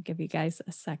 I'll give you guys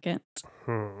a second.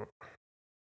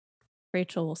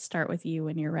 Rachel, we'll start with you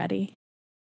when you're ready.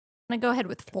 I'm going to go ahead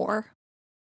with 4.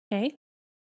 Okay.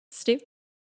 Stu?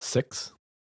 6.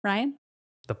 Ryan?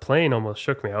 The plane almost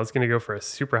shook me. I was going to go for a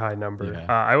super high number. Yeah.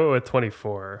 I went with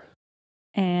 24.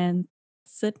 And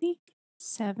Sydney?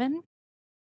 7.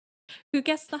 Who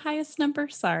guessed the highest number?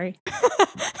 Sorry.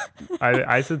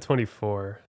 I said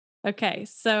 24. Okay,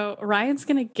 so Ryan's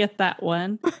going to get that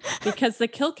one because the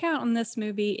kill count on this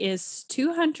movie is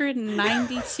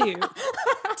 292.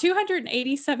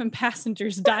 287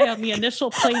 passengers die on the initial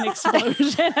plane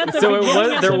explosion. At the So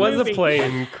beginning of there the was a movie.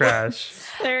 plane crash.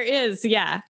 There is,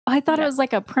 yeah. I thought Yeah. it was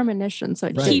like a premonition. So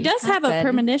it Right. He didn't does have a happen.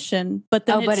 premonition, but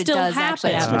then Oh, but it it still does happens.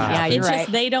 actually happen. Yeah, It's you're just right.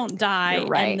 they don't die, You're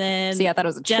right. and then See, I thought it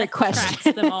was a death trick tracks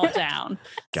question. them all down.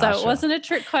 So Gotcha. it wasn't a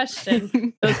trick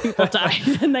question. Those people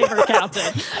died and they were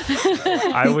counted.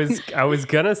 I was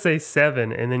gonna say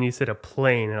 7, and then you said a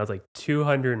plane, and I was like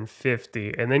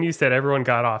 250, and then you said everyone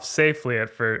got off safely at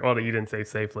first. Well, you didn't say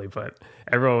safely, but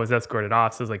everyone was escorted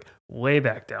off. So it was like way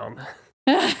back down.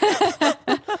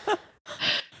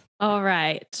 All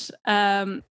right.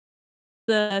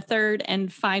 The third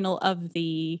and final of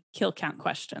the kill count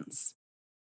questions.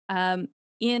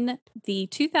 In the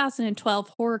 2012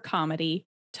 horror comedy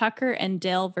Tucker and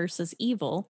Dale versus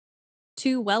Evil,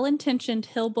 2 well-intentioned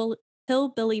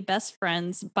hillbilly best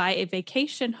friends buy a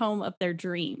vacation home of their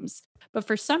dreams. But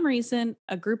for some reason,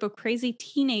 a group of crazy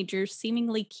teenagers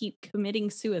seemingly keep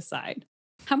committing suicide.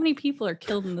 How many people are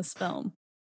killed in this film?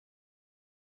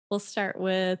 We'll start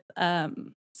with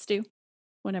Stu,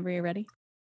 whenever you're ready.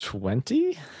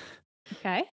 20?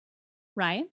 Okay.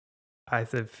 Ryan, I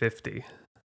said 50.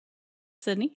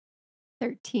 Sydney,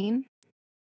 13.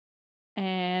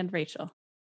 and Rachel.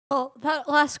 Well, that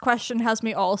last question has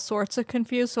me all sorts of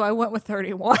confused, so I went with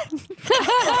 31.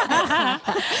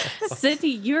 Sydney,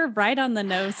 you're right on the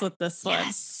nose with this one.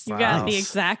 Yes. You got the Nice.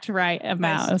 exact right amount.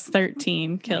 Nice. It was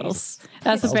 13 kills.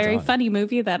 That's a Well very done. funny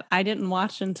movie that I didn't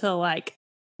watch until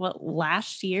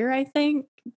last year, I think.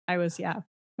 I was,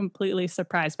 completely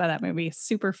surprised by that movie.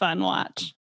 Super fun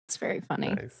watch. It's very funny.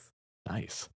 Nice.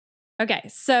 Nice. Okay,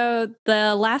 so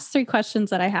the last 3 questions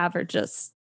that I have are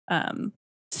just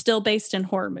still based in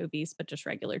horror movies, but just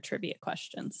regular trivia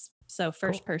questions. So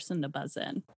first person to buzz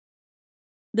in.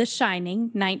 The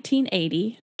Shining,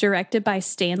 1980, directed by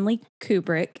Stanley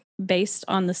Kubrick, based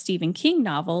on the Stephen King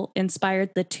novel,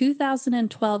 inspired the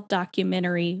 2012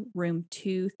 documentary Room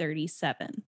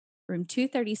 237. Room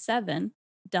 237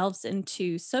 delves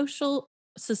into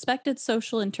suspected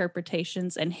social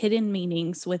interpretations and hidden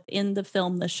meanings within the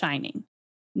film The Shining.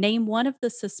 Name one of the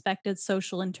suspected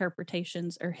social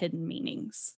interpretations or hidden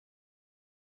meanings.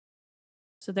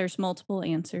 So there's multiple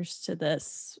answers to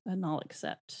this, and I'll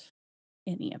accept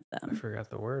any of I them. forgot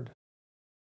the word.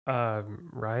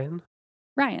 Ryan?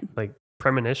 Ryan. Like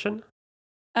premonition?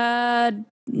 No,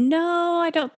 I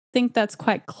don't think that's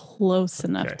quite close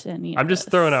enough Okay. to any of I'm just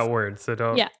this. throwing out words, so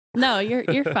don't. Yeah. No,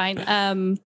 you're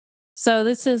fine. So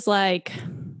this is like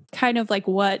kind of like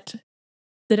what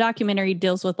the documentary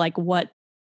deals with, like what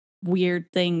weird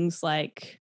things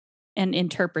like and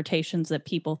interpretations that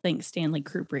people think Stanley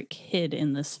Kubrick hid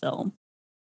in this film.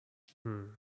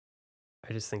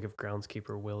 I just think of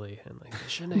groundskeeper Willie and like the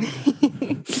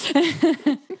shenanigans.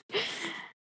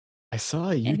 I saw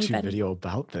a YouTube Anybody? video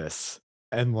about this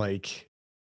and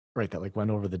that like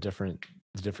went over the different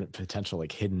potential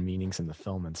like hidden meanings in the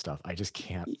film and stuff. I just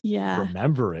can't Yeah.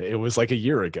 remember it. It was like a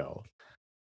year ago.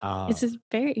 It's just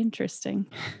very interesting.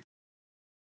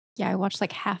 Yeah, I watched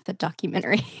like half the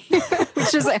documentary,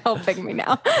 which is like helping me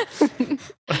now.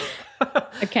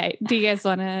 Okay. Do you guys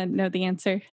want to know the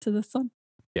answer to this one?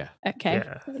 Yeah. Okay.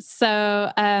 Yeah.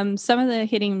 So some of the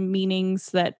hidden meanings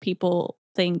that people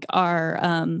think are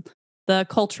the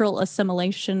cultural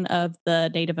assimilation of the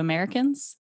Native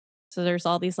Americans. So there's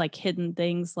all these like hidden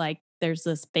things, like there's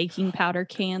this baking powder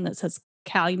can that says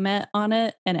Calumet on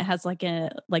it, and it has like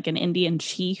an Indian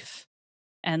chief,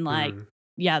 and like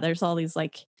there's all these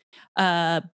like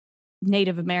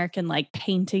Native American like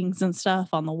paintings and stuff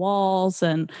on the walls,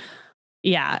 and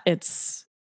it's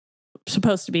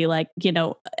supposed to be like,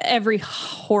 every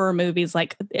horror movie is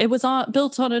like it was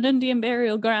built on an Indian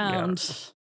burial ground.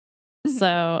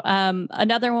 So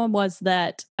another one was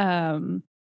that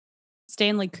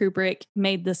Stanley Kubrick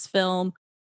made this film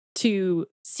to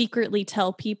secretly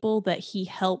tell people that he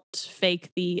helped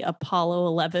fake the Apollo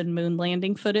 11 moon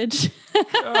landing footage.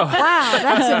 Wow,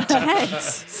 that's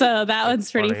intense. So that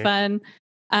one's pretty funny. fun.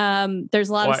 There's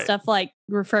a lot of Why? stuff like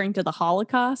referring to the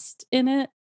Holocaust in it.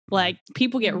 Like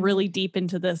people get Mm. really deep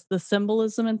into this. The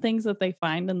symbolism and things that they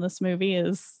find in this movie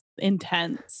is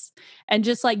intense, and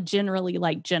just like generally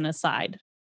like genocide,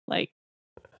 like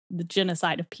the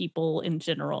genocide of people in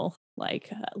general, like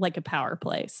a power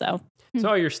play. So So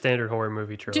all your standard horror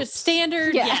movie tropes. just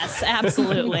standard, Yeah. yes,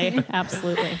 absolutely,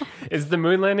 absolutely. Is the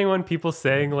moon landing one people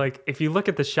saying like, if you look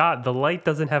at the shot, the light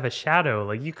doesn't have a shadow.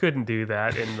 Like you couldn't do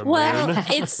that in the Well, moon.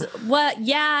 it's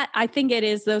yeah, I think it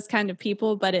is those kind of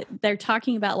people, but they're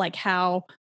talking about like how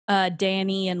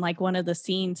Danny in like one of the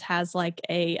scenes has like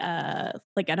an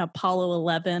Apollo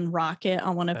 11 rocket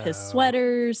on one of his Oh.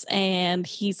 sweaters, and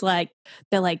he's like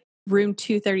they're like room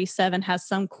 237 has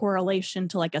some correlation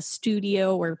to like a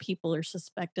studio where people are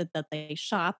suspected that they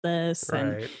shot this,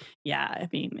 and Right. yeah, I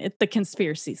mean the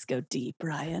conspiracies go deep,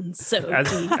 Ryan, so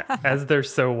As deep. as they're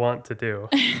so wont to do.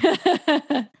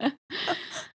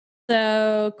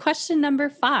 So, question number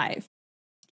 5.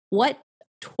 What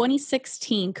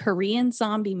 2016 Korean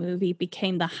zombie movie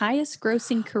became the highest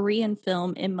grossing Korean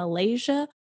film in Malaysia,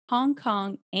 Hong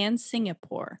Kong, and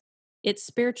Singapore? Its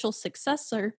spiritual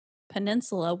successor,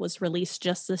 Peninsula, was released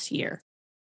just this year.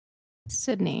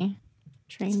 Sydney.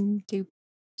 Train to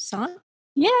Busan?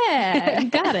 Yeah, you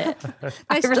got it.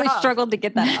 I Nice really job. struggled to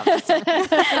get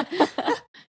that out.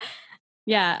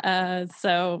 Yeah,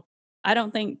 so I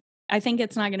think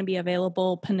it's not going to be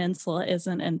available. Peninsula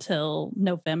isn't until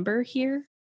November here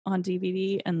on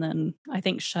DVD, and then I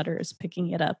think Shudder is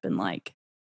picking it up in like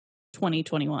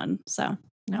 2021. So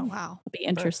Oh, wow. I'll be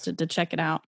interested to check it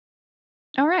out.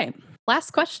 All right,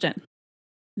 last question.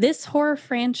 This horror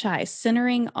franchise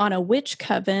centering on a witch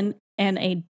coven and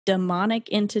a demonic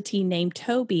entity named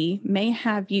Toby may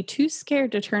have you too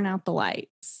scared to turn out the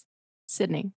lights.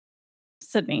 Sydney.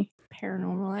 Sydney.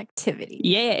 Paranormal Activity.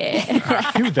 Yeah.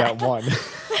 I knew that one.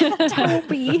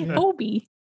 Toby. Toby.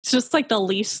 It's just like the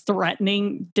least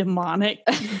threatening demonic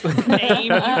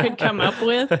name you could come up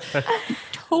with.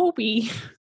 Toby.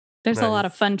 There's a lot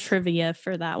of Nice. fun trivia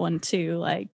for that one too.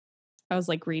 Like I was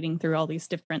like reading through all these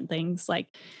different things. Like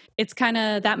it's kind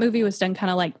of that movie was done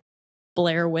kind of like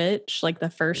Blair Witch, like the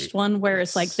first one, where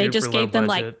it's like they just Super low gave them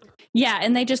like budget.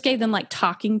 and they just gave them like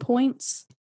talking points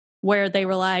where they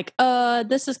were like,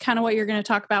 this is kind of what you're going to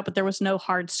talk about, but there was no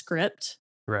hard script.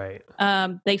 Right.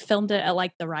 They filmed it at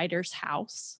like the writer's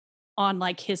house on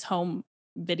like his home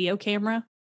video camera.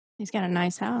 He's got a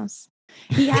nice house.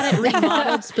 He had it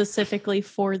remodeled specifically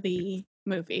for the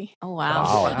movie. Oh, wow.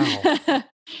 Wow.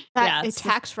 That a it's-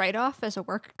 tax write-off as a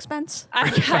work expense? I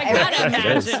gotta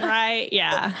It is. imagine, right?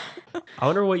 Yeah. I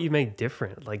wonder what you make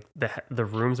different. Like the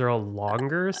rooms are all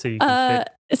longer, so you can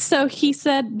fit. So he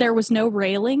said there was no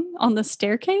railing on the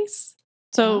staircase.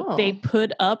 So Oh. they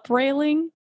put up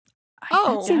railing.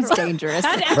 Oh, That seems dangerous.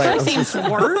 That Right, I actually was seems just-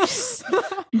 worse.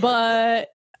 But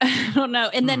I don't know.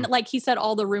 And then, like he said,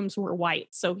 all the rooms were white,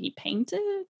 so he painted.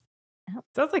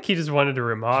 Sounds like he just wanted to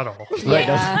remodel. Right,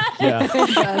 Yeah. yeah. It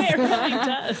does. It really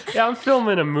does. Yeah, I'm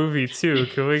filming a movie too.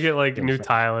 Can we get like new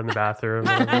tile in the bathroom?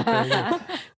 And everything?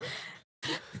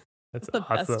 That's The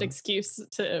awesome. best excuse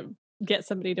to get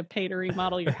somebody to pay to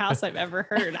remodel your house I've ever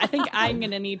heard. I think I'm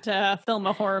going to need to film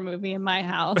a horror movie in my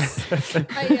house.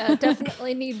 I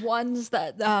definitely need ones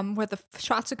that where the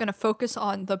shots are going to focus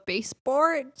on the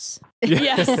baseboards.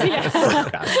 Yes, yes.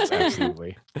 Yes,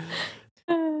 absolutely.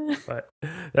 But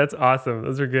that's awesome.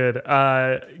 Those are good.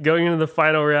 Going into the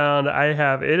final round, I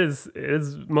have it is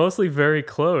mostly very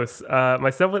close.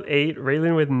 Myself with 8,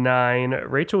 Raylene with 9,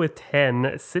 Rachel with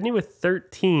 10, Sydney with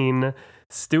 13,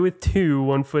 Stu with 2,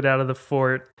 1 foot out of the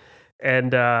fort,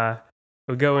 and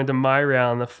we'll go into my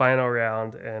round, the final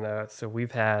round, and so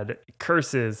we've had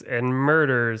curses and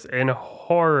murders and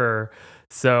horror.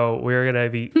 So we're gonna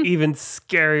be even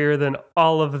scarier than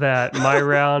all of that. My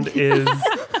round is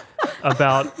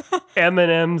about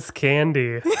M&M's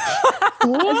candy.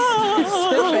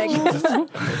 Whoa.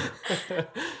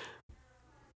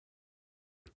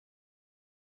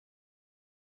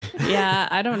 Yeah,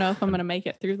 I don't know if I'm going to make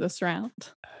it through this round.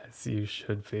 As you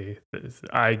should be.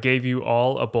 I gave you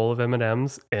all a bowl of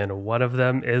M&Ms, and one of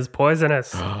them is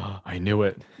poisonous. I knew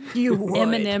it. You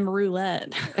would. M&M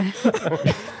roulette.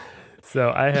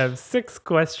 So I have 6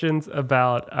 questions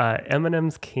about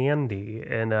M&M's candy,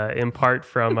 and in part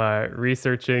from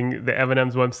researching the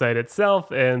M&M's website itself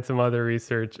and some other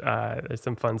research. There's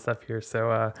some fun stuff here.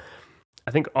 So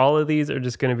I think all of these are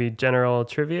just going to be general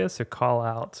trivia, so call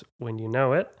out when you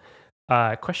know it.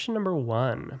 Question number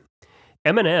 1.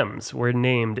 M&M's were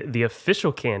named the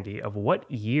official candy of what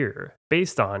year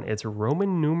based on its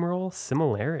Roman numeral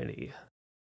similarity?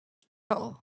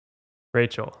 Oh,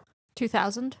 Rachel.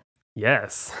 2000?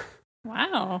 Yes.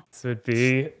 Wow. This would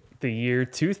be the year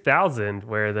 2000,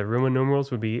 where the Roman numerals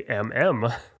would be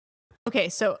MM. Okay,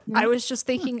 so I was just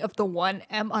thinking of the one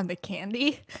M on the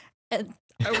candy, and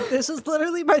this is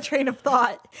literally my train of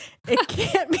thought. It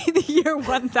can't be the year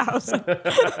 1000.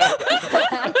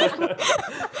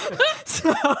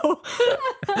 So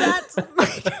that's my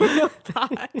train of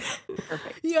thought.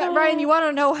 Perfect. Yeah, Ryan, you want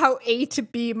to know how A to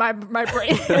B my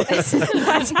brain is?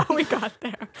 That's how we got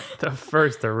there. The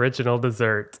first original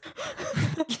dessert.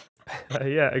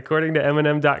 Yeah, according to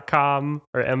M&M.com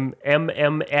or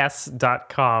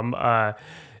MMS.com,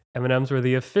 M&Ms were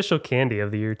the official candy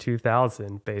of the year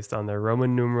 2000 based on their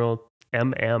Roman numeral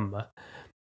MM.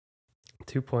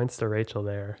 2 points to Rachel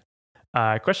there.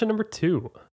 Question number 2.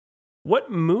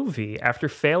 What movie, after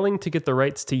failing to get the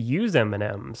rights to use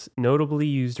M&Ms, notably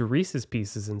used Reese's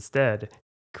Pieces instead,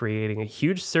 creating a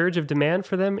huge surge of demand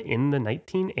for them in the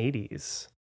 1980s?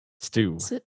 Stu.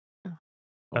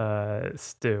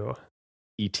 Stu.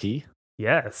 E.T.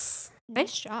 Yes.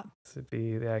 Nice job. This would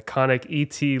be the iconic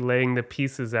E.T. laying the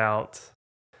pieces out.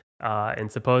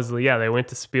 And supposedly, they went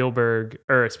to Spielberg,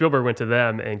 or Spielberg went to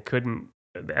them and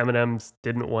the M&Ms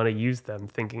didn't want to use them,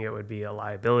 thinking it would be a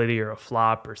liability or a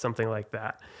flop or something like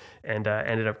that. And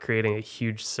ended up creating a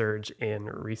huge surge in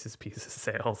Reese's Pieces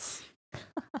sales.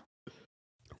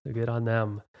 So good on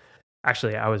them.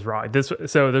 Actually, I was wrong.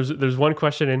 So there's one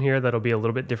question in here that'll be a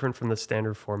little bit different from the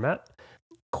standard format.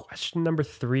 Question number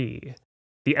 3.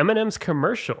 The M&M's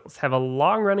commercials have a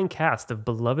long-running cast of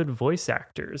beloved voice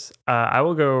actors. I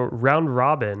will go round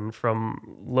robin from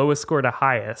lowest score to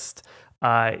highest.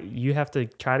 You have to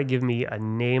try to give me a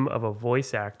name of a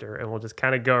voice actor, and we'll just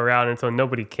kind of go around until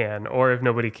nobody can, or if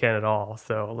nobody can at all.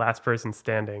 So last person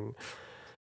standing.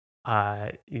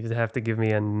 You just have to give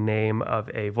me a name of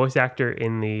a voice actor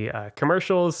in the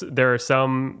commercials. There are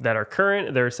some that are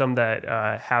current. There are some that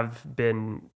have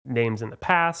been names in the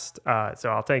past. So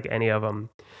I'll take any of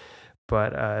them.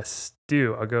 But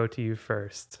Stu, I'll go to you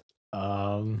first.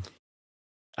 I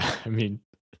mean,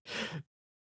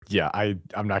 yeah,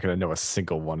 I'm not going to know a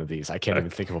single one of these. I can't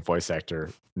even think of a voice actor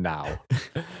now.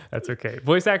 That's okay.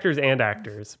 Voice actors and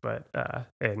actors, but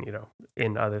and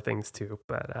in other things too.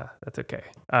 But that's okay.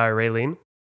 Raylene.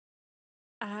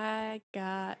 I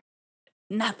got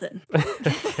nothing.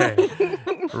 Okay.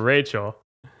 Rachel.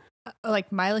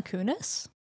 Like Mila Kunis?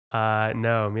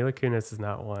 No, Mila Kunis is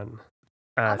not one.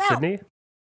 I'm out. Sydney.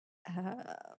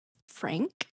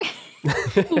 Frank?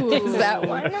 Is that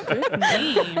one? Good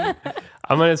name.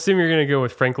 I'm gonna assume you're gonna go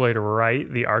with Frank Lloyd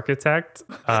Wright, the architect.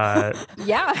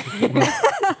 Yeah.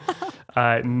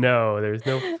 No, there's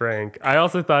no Frank. I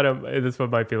also thought this one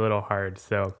might be a little hard.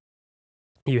 So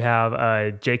you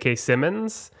have J.K.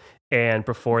 Simmons, and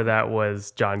before that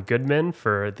was John Goodman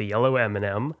for the Yellow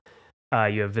M&M.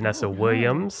 You have Vanessa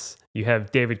Williams. You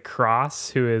have David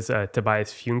Cross, who is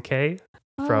Tobias Funke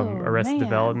from Arrested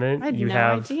Development. I had You no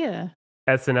have idea.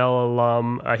 SNL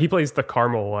alum. He plays the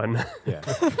caramel one. Yeah.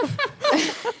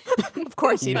 Of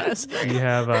course he does. You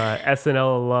have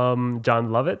SNL alum John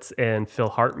Lovitz and Phil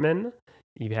Hartman.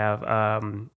 You have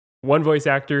one voice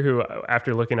actor who,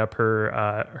 after looking up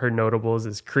her notables,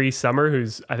 is Cree Summer,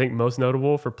 who's I think most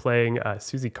notable for playing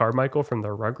Susie Carmichael from the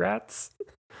Rugrats.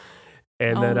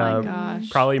 And then gosh.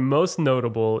 probably most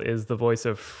notable is the voice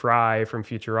of Fry from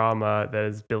Futurama, that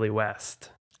is Billy West.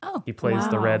 Oh, He plays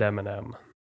the wow. red M&M.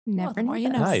 Never the more knew you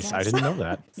know. that. Nice. I Yes. didn't know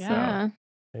that. Yeah.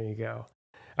 There you go.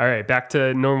 All right, back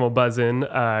to normal buzzing.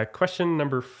 Question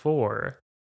number 4.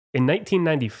 In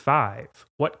 1995,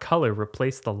 what color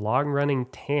replaced the long-running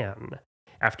tan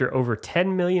after over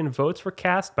 10 million votes were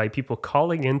cast by people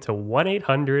calling into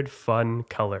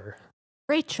 1-800-FUN-COLOR?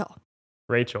 Rachel.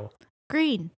 Rachel.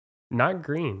 Green. Not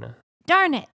green.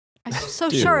 Darn it. I'm so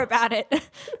Stu. sure about it.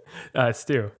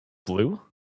 Stu. Blue?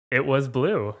 It was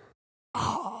blue.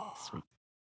 Oh, Sweet.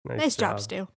 nice job,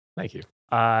 Stu. Thank you.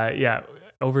 Yeah,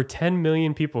 over 10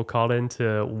 million people called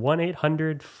into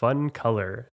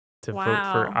 1-800-FUN-COLOR to vote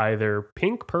for Wow. either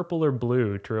pink, purple, or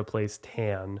blue to replace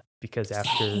tan. Because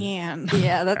after Tan.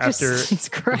 Yeah, that After- just seems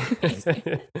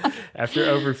crazy. after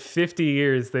over 50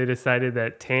 years, they decided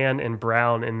that tan and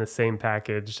brown in the same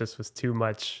package just was too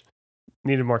much.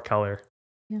 Needed more color.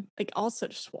 Like, also,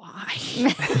 just why?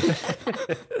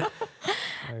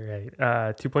 All right,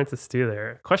 2 points to Stu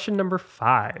there. Question number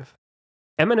 5.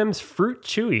 M&M's Fruit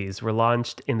Chewies were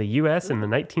launched in the U.S. in the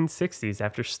 1960s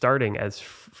after starting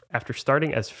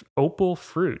as Opal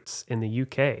Fruits in the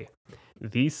U.K.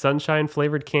 These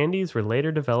sunshine-flavored candies were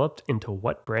later developed into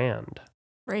what brand?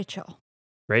 Rachel.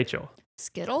 Rachel.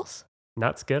 Skittles?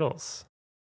 Not Skittles.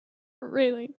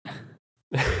 Really?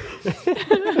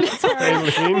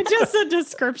 Raylene? Just a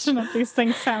description of these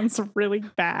things sounds really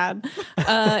bad.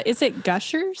 Is it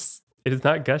Gushers? It is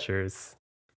not Gushers.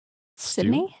 Stew?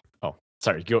 Sydney? Oh,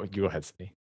 sorry. Go ahead,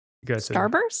 Sydney. Go ahead, Sydney.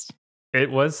 Starburst?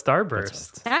 It was That's what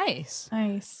Starburst. Nice.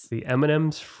 Nice. The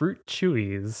M&M's Fruit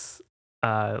Chewies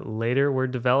later were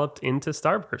developed into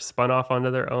Starburst, spun off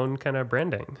onto their own kind of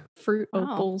branding. Fruit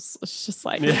Wow. opals. It's just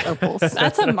like Yeah. Opals.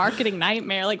 that's a marketing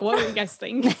nightmare. Like, what were you guys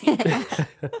thinking?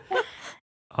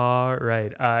 All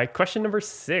right. Question number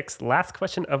 6. Last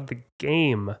question of the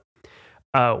game.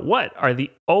 What are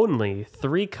the only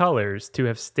 3 colors to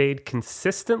have stayed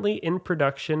consistently in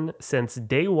production since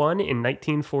day one in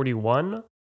 1941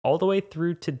 all the way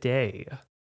through today? So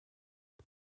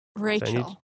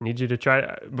Rachel. I need you to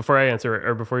try before I answer,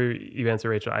 or before you answer,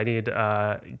 Rachel. I need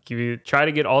try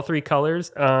to get all 3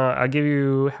 colors. I'll give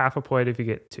you half a point if you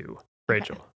get 2.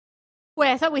 Rachel,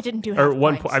 Wait, I thought we didn't do or half 1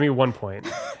 points. point. I mean 1 point.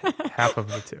 Half of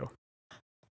the 2.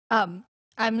 I'm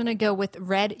gonna go with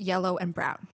red, yellow, and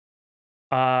brown.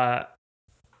 I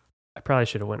probably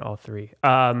should have went all 3.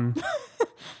 I'll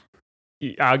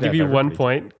give you they're 1 pretty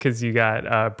point because you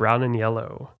got brown and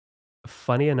yellow.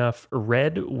 Funny enough,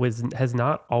 red has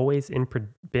not always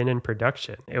been in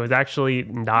production. It was actually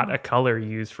not a color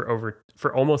used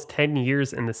for almost 10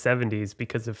 years in the 70s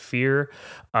because of fear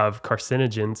of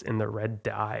carcinogens in the red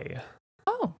dye.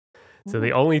 Oh, So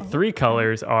the only Oh, 3 okay.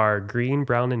 colors are green,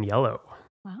 brown, and yellow.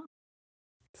 Wow.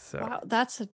 So Wow,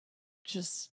 that's a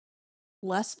just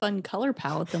less fun color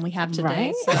palette than we have today.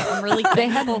 Right? So I'm really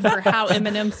thankful for how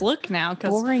M&Ms look now.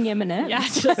 Because Boring M&M. yeah,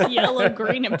 just yellow,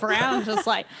 green, and brown. Just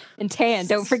like And tan.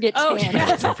 Don't forget oh tan.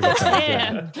 yeah, Don't forget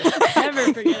tan.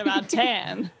 Never forget about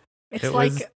tan. it's It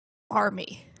like was-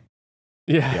 army.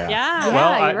 yeah. Yeah. Yeah.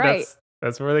 Yeah, you're right.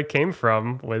 That's where they came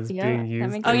from, was Yeah, being that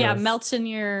used. makes Oh in yeah, this. melts in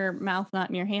your mouth, not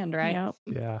in your hand, right? Yep.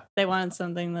 Yeah. They wanted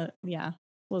something that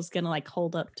was gonna like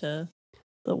hold up to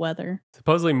the weather.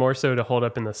 Supposedly more so to hold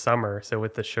up in the summer. So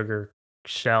with the sugar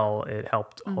shell, it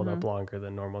helped hold up Mhm. longer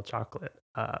than normal chocolate.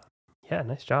 Yeah,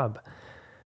 nice job.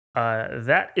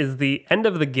 That is the end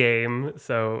of the game.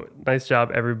 So nice job,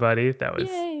 everybody. That was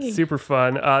Yay. super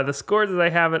fun. The scores as I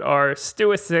have it are Stu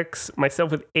with 6,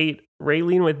 myself with 8,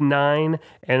 Raylene with 9,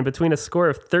 and between a score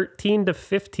of 13 to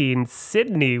 15,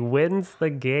 Sydney wins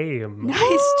the game.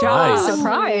 Nice job.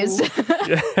 Nice.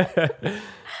 Surprised.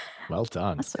 Well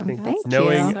done. Awesome. think Thank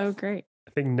knowing- you. So great.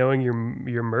 I think knowing your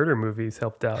murder movies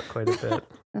helped out quite a bit.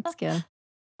 That's good.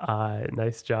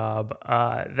 Nice job.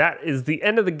 That is the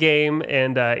end of the game.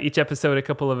 And each episode, a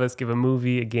couple of us give a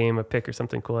movie, a game, a pick, or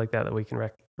something cool like that we can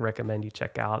recommend you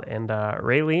check out. And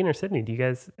Raylene or Sydney, do you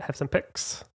guys have some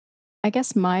picks? I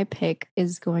guess my pick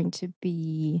is going to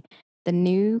be the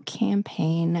new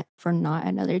campaign for Not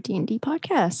Another D&D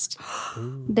podcast.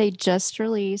 Ooh. They just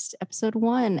released episode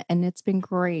 1 and it's been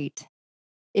great.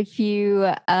 If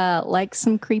you like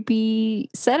some creepy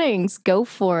settings, go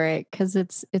for it because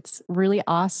it's really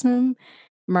awesome.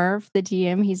 Merv, the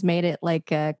DM, he's made it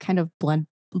like a kind of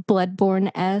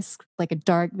Bloodborne-esque, like a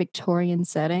dark Victorian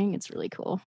setting. It's really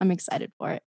cool. I'm excited for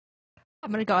it. I'm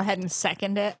gonna go ahead and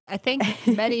second it. I think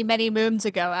many moons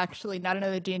ago, actually, Not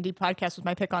Another D&D podcast was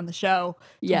my pick on the show.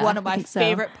 It's one of I my think so.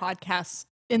 favorite podcasts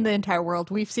in the entire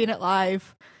world. We've seen it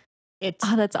live. It's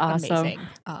Oh, that's awesome.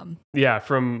 amazing. Yeah,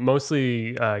 from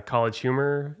mostly College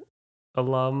Humor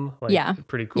alum. Like, Yeah.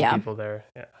 pretty cool Yeah. people there.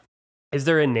 Yeah. Is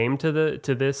there a name to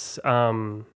this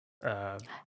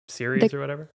series or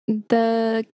whatever?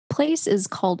 The place is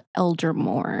called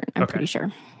Eldermore, I'm Okay. pretty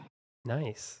sure.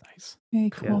 Nice. Nice. Very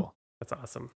Cool. That's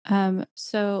awesome.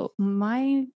 So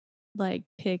my like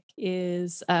pick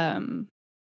is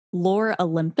Lore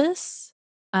Olympus.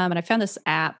 And I found this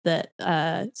app that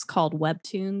it's called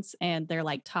Webtoons, and their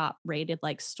like top rated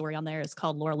like story on there is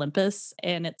called Lore Olympus,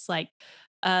 and it's like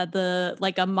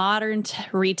a modern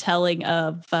retelling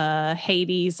of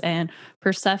Hades and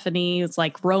Persephone's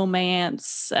like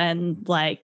romance, and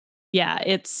like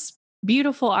it's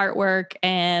beautiful artwork,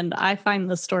 and I find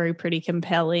the story pretty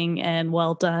compelling and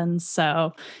well done.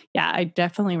 So I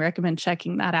definitely recommend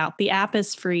checking that out. The app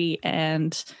is free,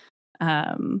 and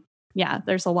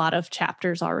there's a lot of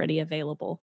chapters already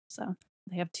available. So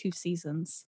they have 2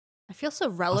 seasons. I feel so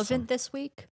relevant Awesome. this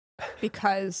week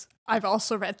because I've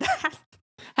also read that.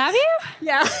 Have you?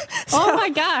 Yeah. Oh So, my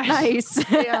gosh. Nice.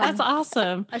 That's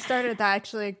awesome. I started that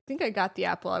actually. I think I got the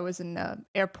app while I was in the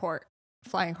airport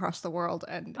flying across the world,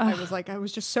 and I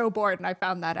was just so bored, and I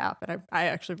found that app, and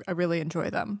I really enjoy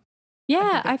them. Yeah,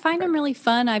 think I it's find them great. really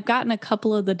fun. I've gotten a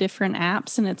couple of the different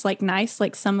apps, and it's like nice.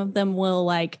 Like some of them will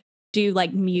like do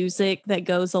like music that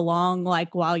goes along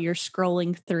like while you're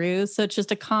scrolling through. So it's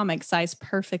just a comic size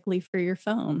perfectly for your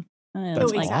phone. And,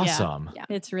 That's Like, yeah, awesome. Yeah.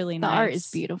 it's really The nice. art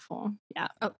is beautiful.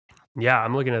 Yeah,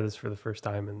 I'm looking at this for the first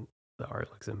time and the art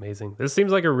looks amazing. This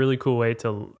seems like a really cool way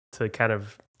to kind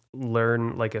of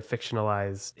learn like a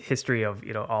fictionalized history of,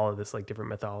 all of this like different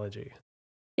mythology.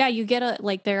 Yeah, you get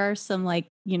there are some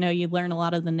you learn a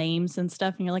lot of the names and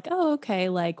stuff and you're like, oh, okay,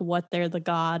 like what they're the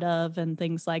god of and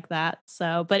things like that.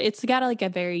 So, but it's got like a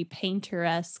very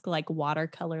painter-esque, like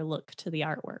watercolor look to the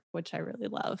artwork, which I really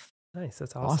love. Nice.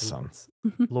 That's awesome. It's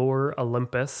Lore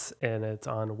Olympus and it's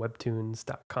on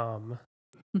webtoons.com.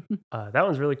 That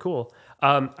one's really cool.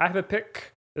 I have a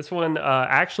pick. This one I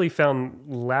actually found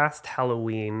last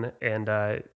Halloween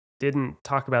and didn't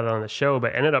talk about it on the show,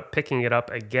 but ended up picking it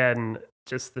up again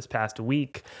just this past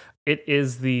week. It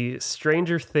is the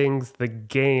Stranger Things, the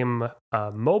game,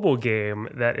 mobile game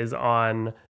that is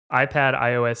on iPad,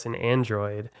 iOS, and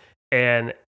Android.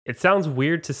 And it sounds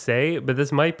weird to say, but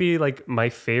this might be like my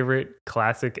favorite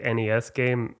classic NES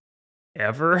game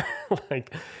ever.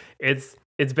 Like it's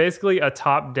basically a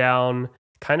top-down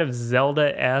kind of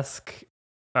Zelda-esque,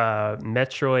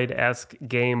 Metroid-esque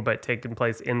game, but taking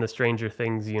place in the Stranger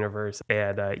Things universe.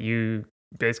 And you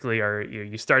basically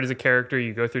you start as a character,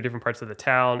 you go through different parts of the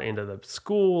town, into the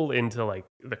school, into like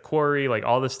the quarry, like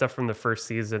all this stuff from the first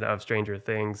season of Stranger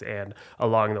Things. And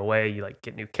along the way, you like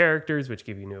get new characters, which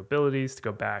give you new abilities to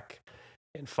go back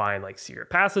and find like secret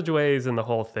passageways and the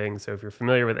whole thing. So if you're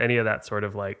familiar with any of that sort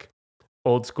of like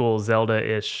old school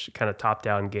Zelda-ish kind of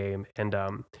top-down game, and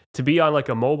to be on like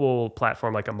a mobile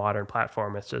platform, like a modern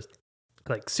platform, it's just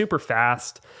like super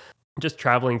fast. Just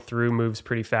traveling through moves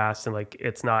pretty fast, and like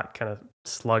it's not kind of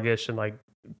sluggish and like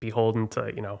beholden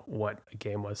to what a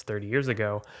game was 30 years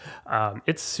ago.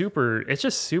 It's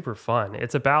just super fun.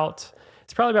 It's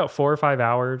probably about 4 or 5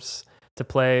 hours to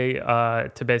play,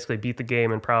 to basically beat the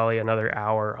game, and probably another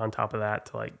hour on top of that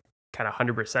to like kind of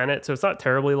 100% it. So it's not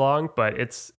terribly long, but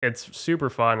it's super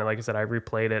fun. And like I said, I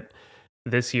replayed it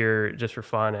this year just for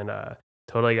fun, and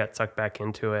totally got sucked back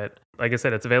into it. Like I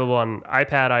said, it's available on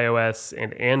iPad, iOS,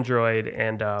 and Android,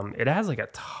 and it has like a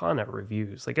ton of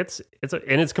reviews. Like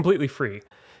and it's completely free.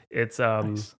 It's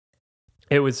Nice.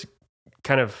 It was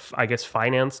kind of, I guess,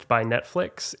 financed by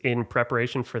Netflix in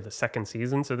preparation for the second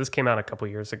season. So this came out a couple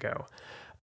years ago.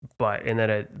 And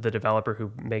then the developer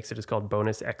who makes it is called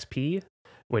Bonus XP,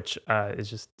 which is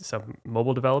just some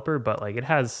mobile developer, but like it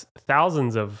has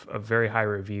thousands of very high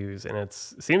reviews, and it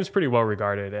seems pretty well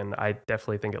regarded, and I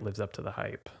definitely think it lives up to the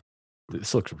hype.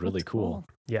 This looks really That's cool.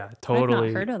 Yeah, I've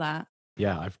totally. not heard of that.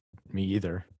 Yeah, me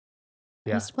either. I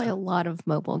Yeah. used to play a lot of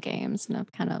mobile games and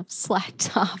I've kind of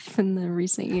slacked off in the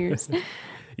recent years.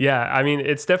 Yeah, I mean,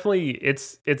 it's definitely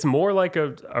it's more like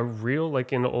a real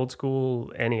like an old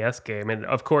school NES game, and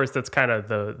of course that's kind of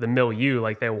the milieu.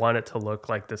 Like they want it to look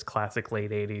like this classic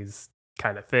late '80s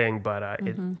kind of thing, but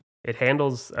it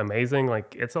handles amazing.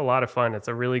 Like it's a lot of fun. It's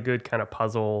a really good kind of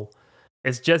puzzle.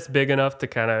 It's just big enough to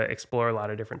kind of explore a lot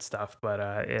of different stuff, but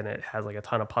and it has like a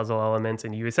ton of puzzle elements,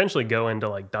 and you essentially go into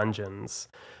like dungeons,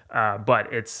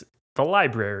 but it's the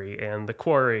library and the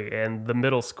quarry and the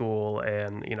middle school,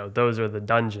 and those are the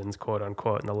dungeons, quote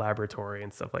unquote, and the laboratory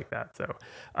and stuff like that. So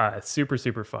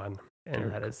super fun.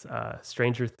 And that is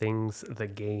Stranger Things the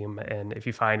game. And if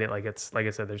you find it, like I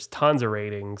said, there's tons of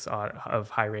ratings of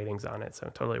high ratings on it,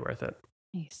 so totally worth it.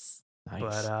 Nice.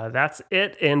 Nice. But that's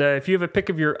it. And if you have a pick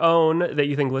of your own that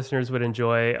you think listeners would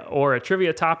enjoy, or a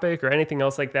trivia topic or anything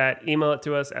else like that, email it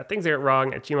to us at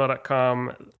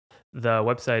thingsaren'twrong@gmail.com. The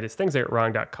website is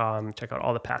thingsaren'twrong.com. Check out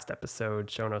all the past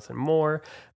episodes, show notes, and more.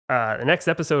 The next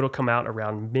episode will come out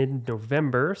around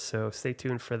mid-November, so stay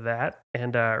tuned for that.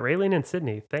 And Raylene and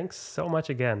Sydney, thanks so much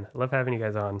again. Love having you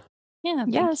guys on. Yeah.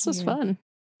 Yeah, thank this was you. fun.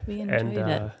 We enjoyed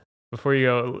it. Before you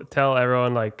go, tell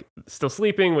everyone, like, still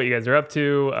sleeping, what you guys are up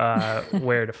to,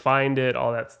 where to find it,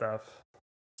 all that stuff.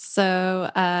 So,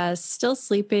 Still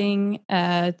Sleeping,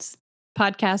 it's a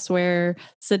podcast where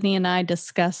Sydney and I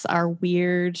discuss our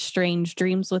weird, strange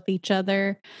dreams with each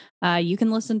other. You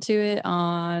can listen to it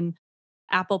on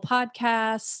Apple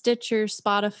Podcasts, Stitcher,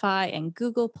 Spotify, and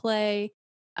Google Play.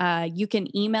 You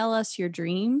can email us your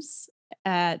dreams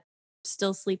at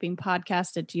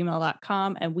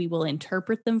stillsleepingpodcast@gmail.com, and we will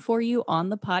interpret them for you on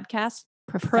the podcast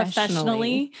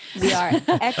professionally. We are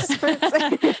experts.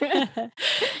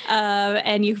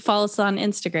 And you can follow us on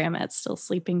Instagram at Still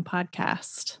Sleeping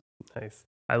Podcast. Nice.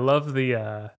 I love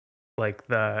the like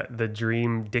the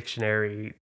dream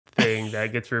dictionary thing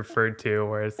that gets referred to,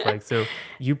 where it's like, so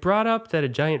you brought up that a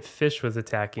giant fish was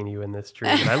attacking you in this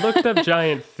dream, and I looked up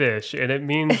giant fish, and it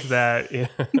means that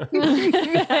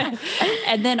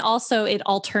And then also it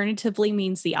alternatively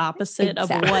means the opposite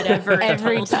Exactly. of whatever it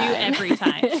Every told you time. every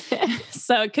time.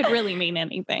 So it could really mean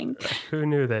anything. Who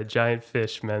knew that giant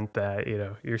fish meant that,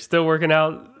 you're still working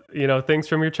out, things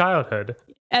from your childhood.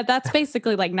 And that's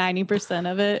basically like 90%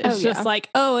 of it. It's Oh, just yeah. like,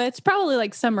 oh, it's probably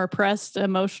like some repressed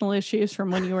emotional issues from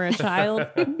when you were a child.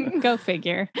 Go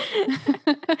figure.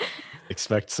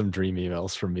 Expect some dream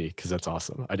emails from me because that's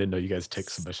awesome. I didn't know you guys take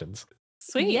submissions.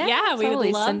 Sweet. Yeah, we totally.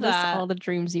 would love Send that. us all the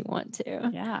dreams you want to.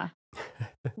 Yeah.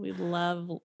 We love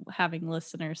having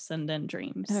listeners send in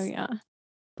dreams. Oh yeah.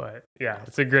 But yeah,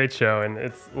 it's a great show and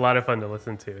it's a lot of fun to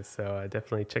listen to. So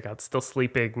definitely check out Still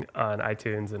Sleeping on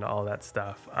iTunes and all that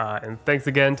stuff. And thanks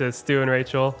again to Stu and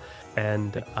Rachel.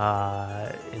 And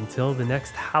until the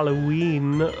next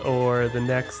Halloween or the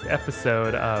next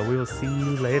episode, we will see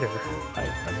you later.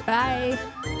 Bye. Bye.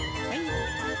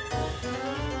 Bye.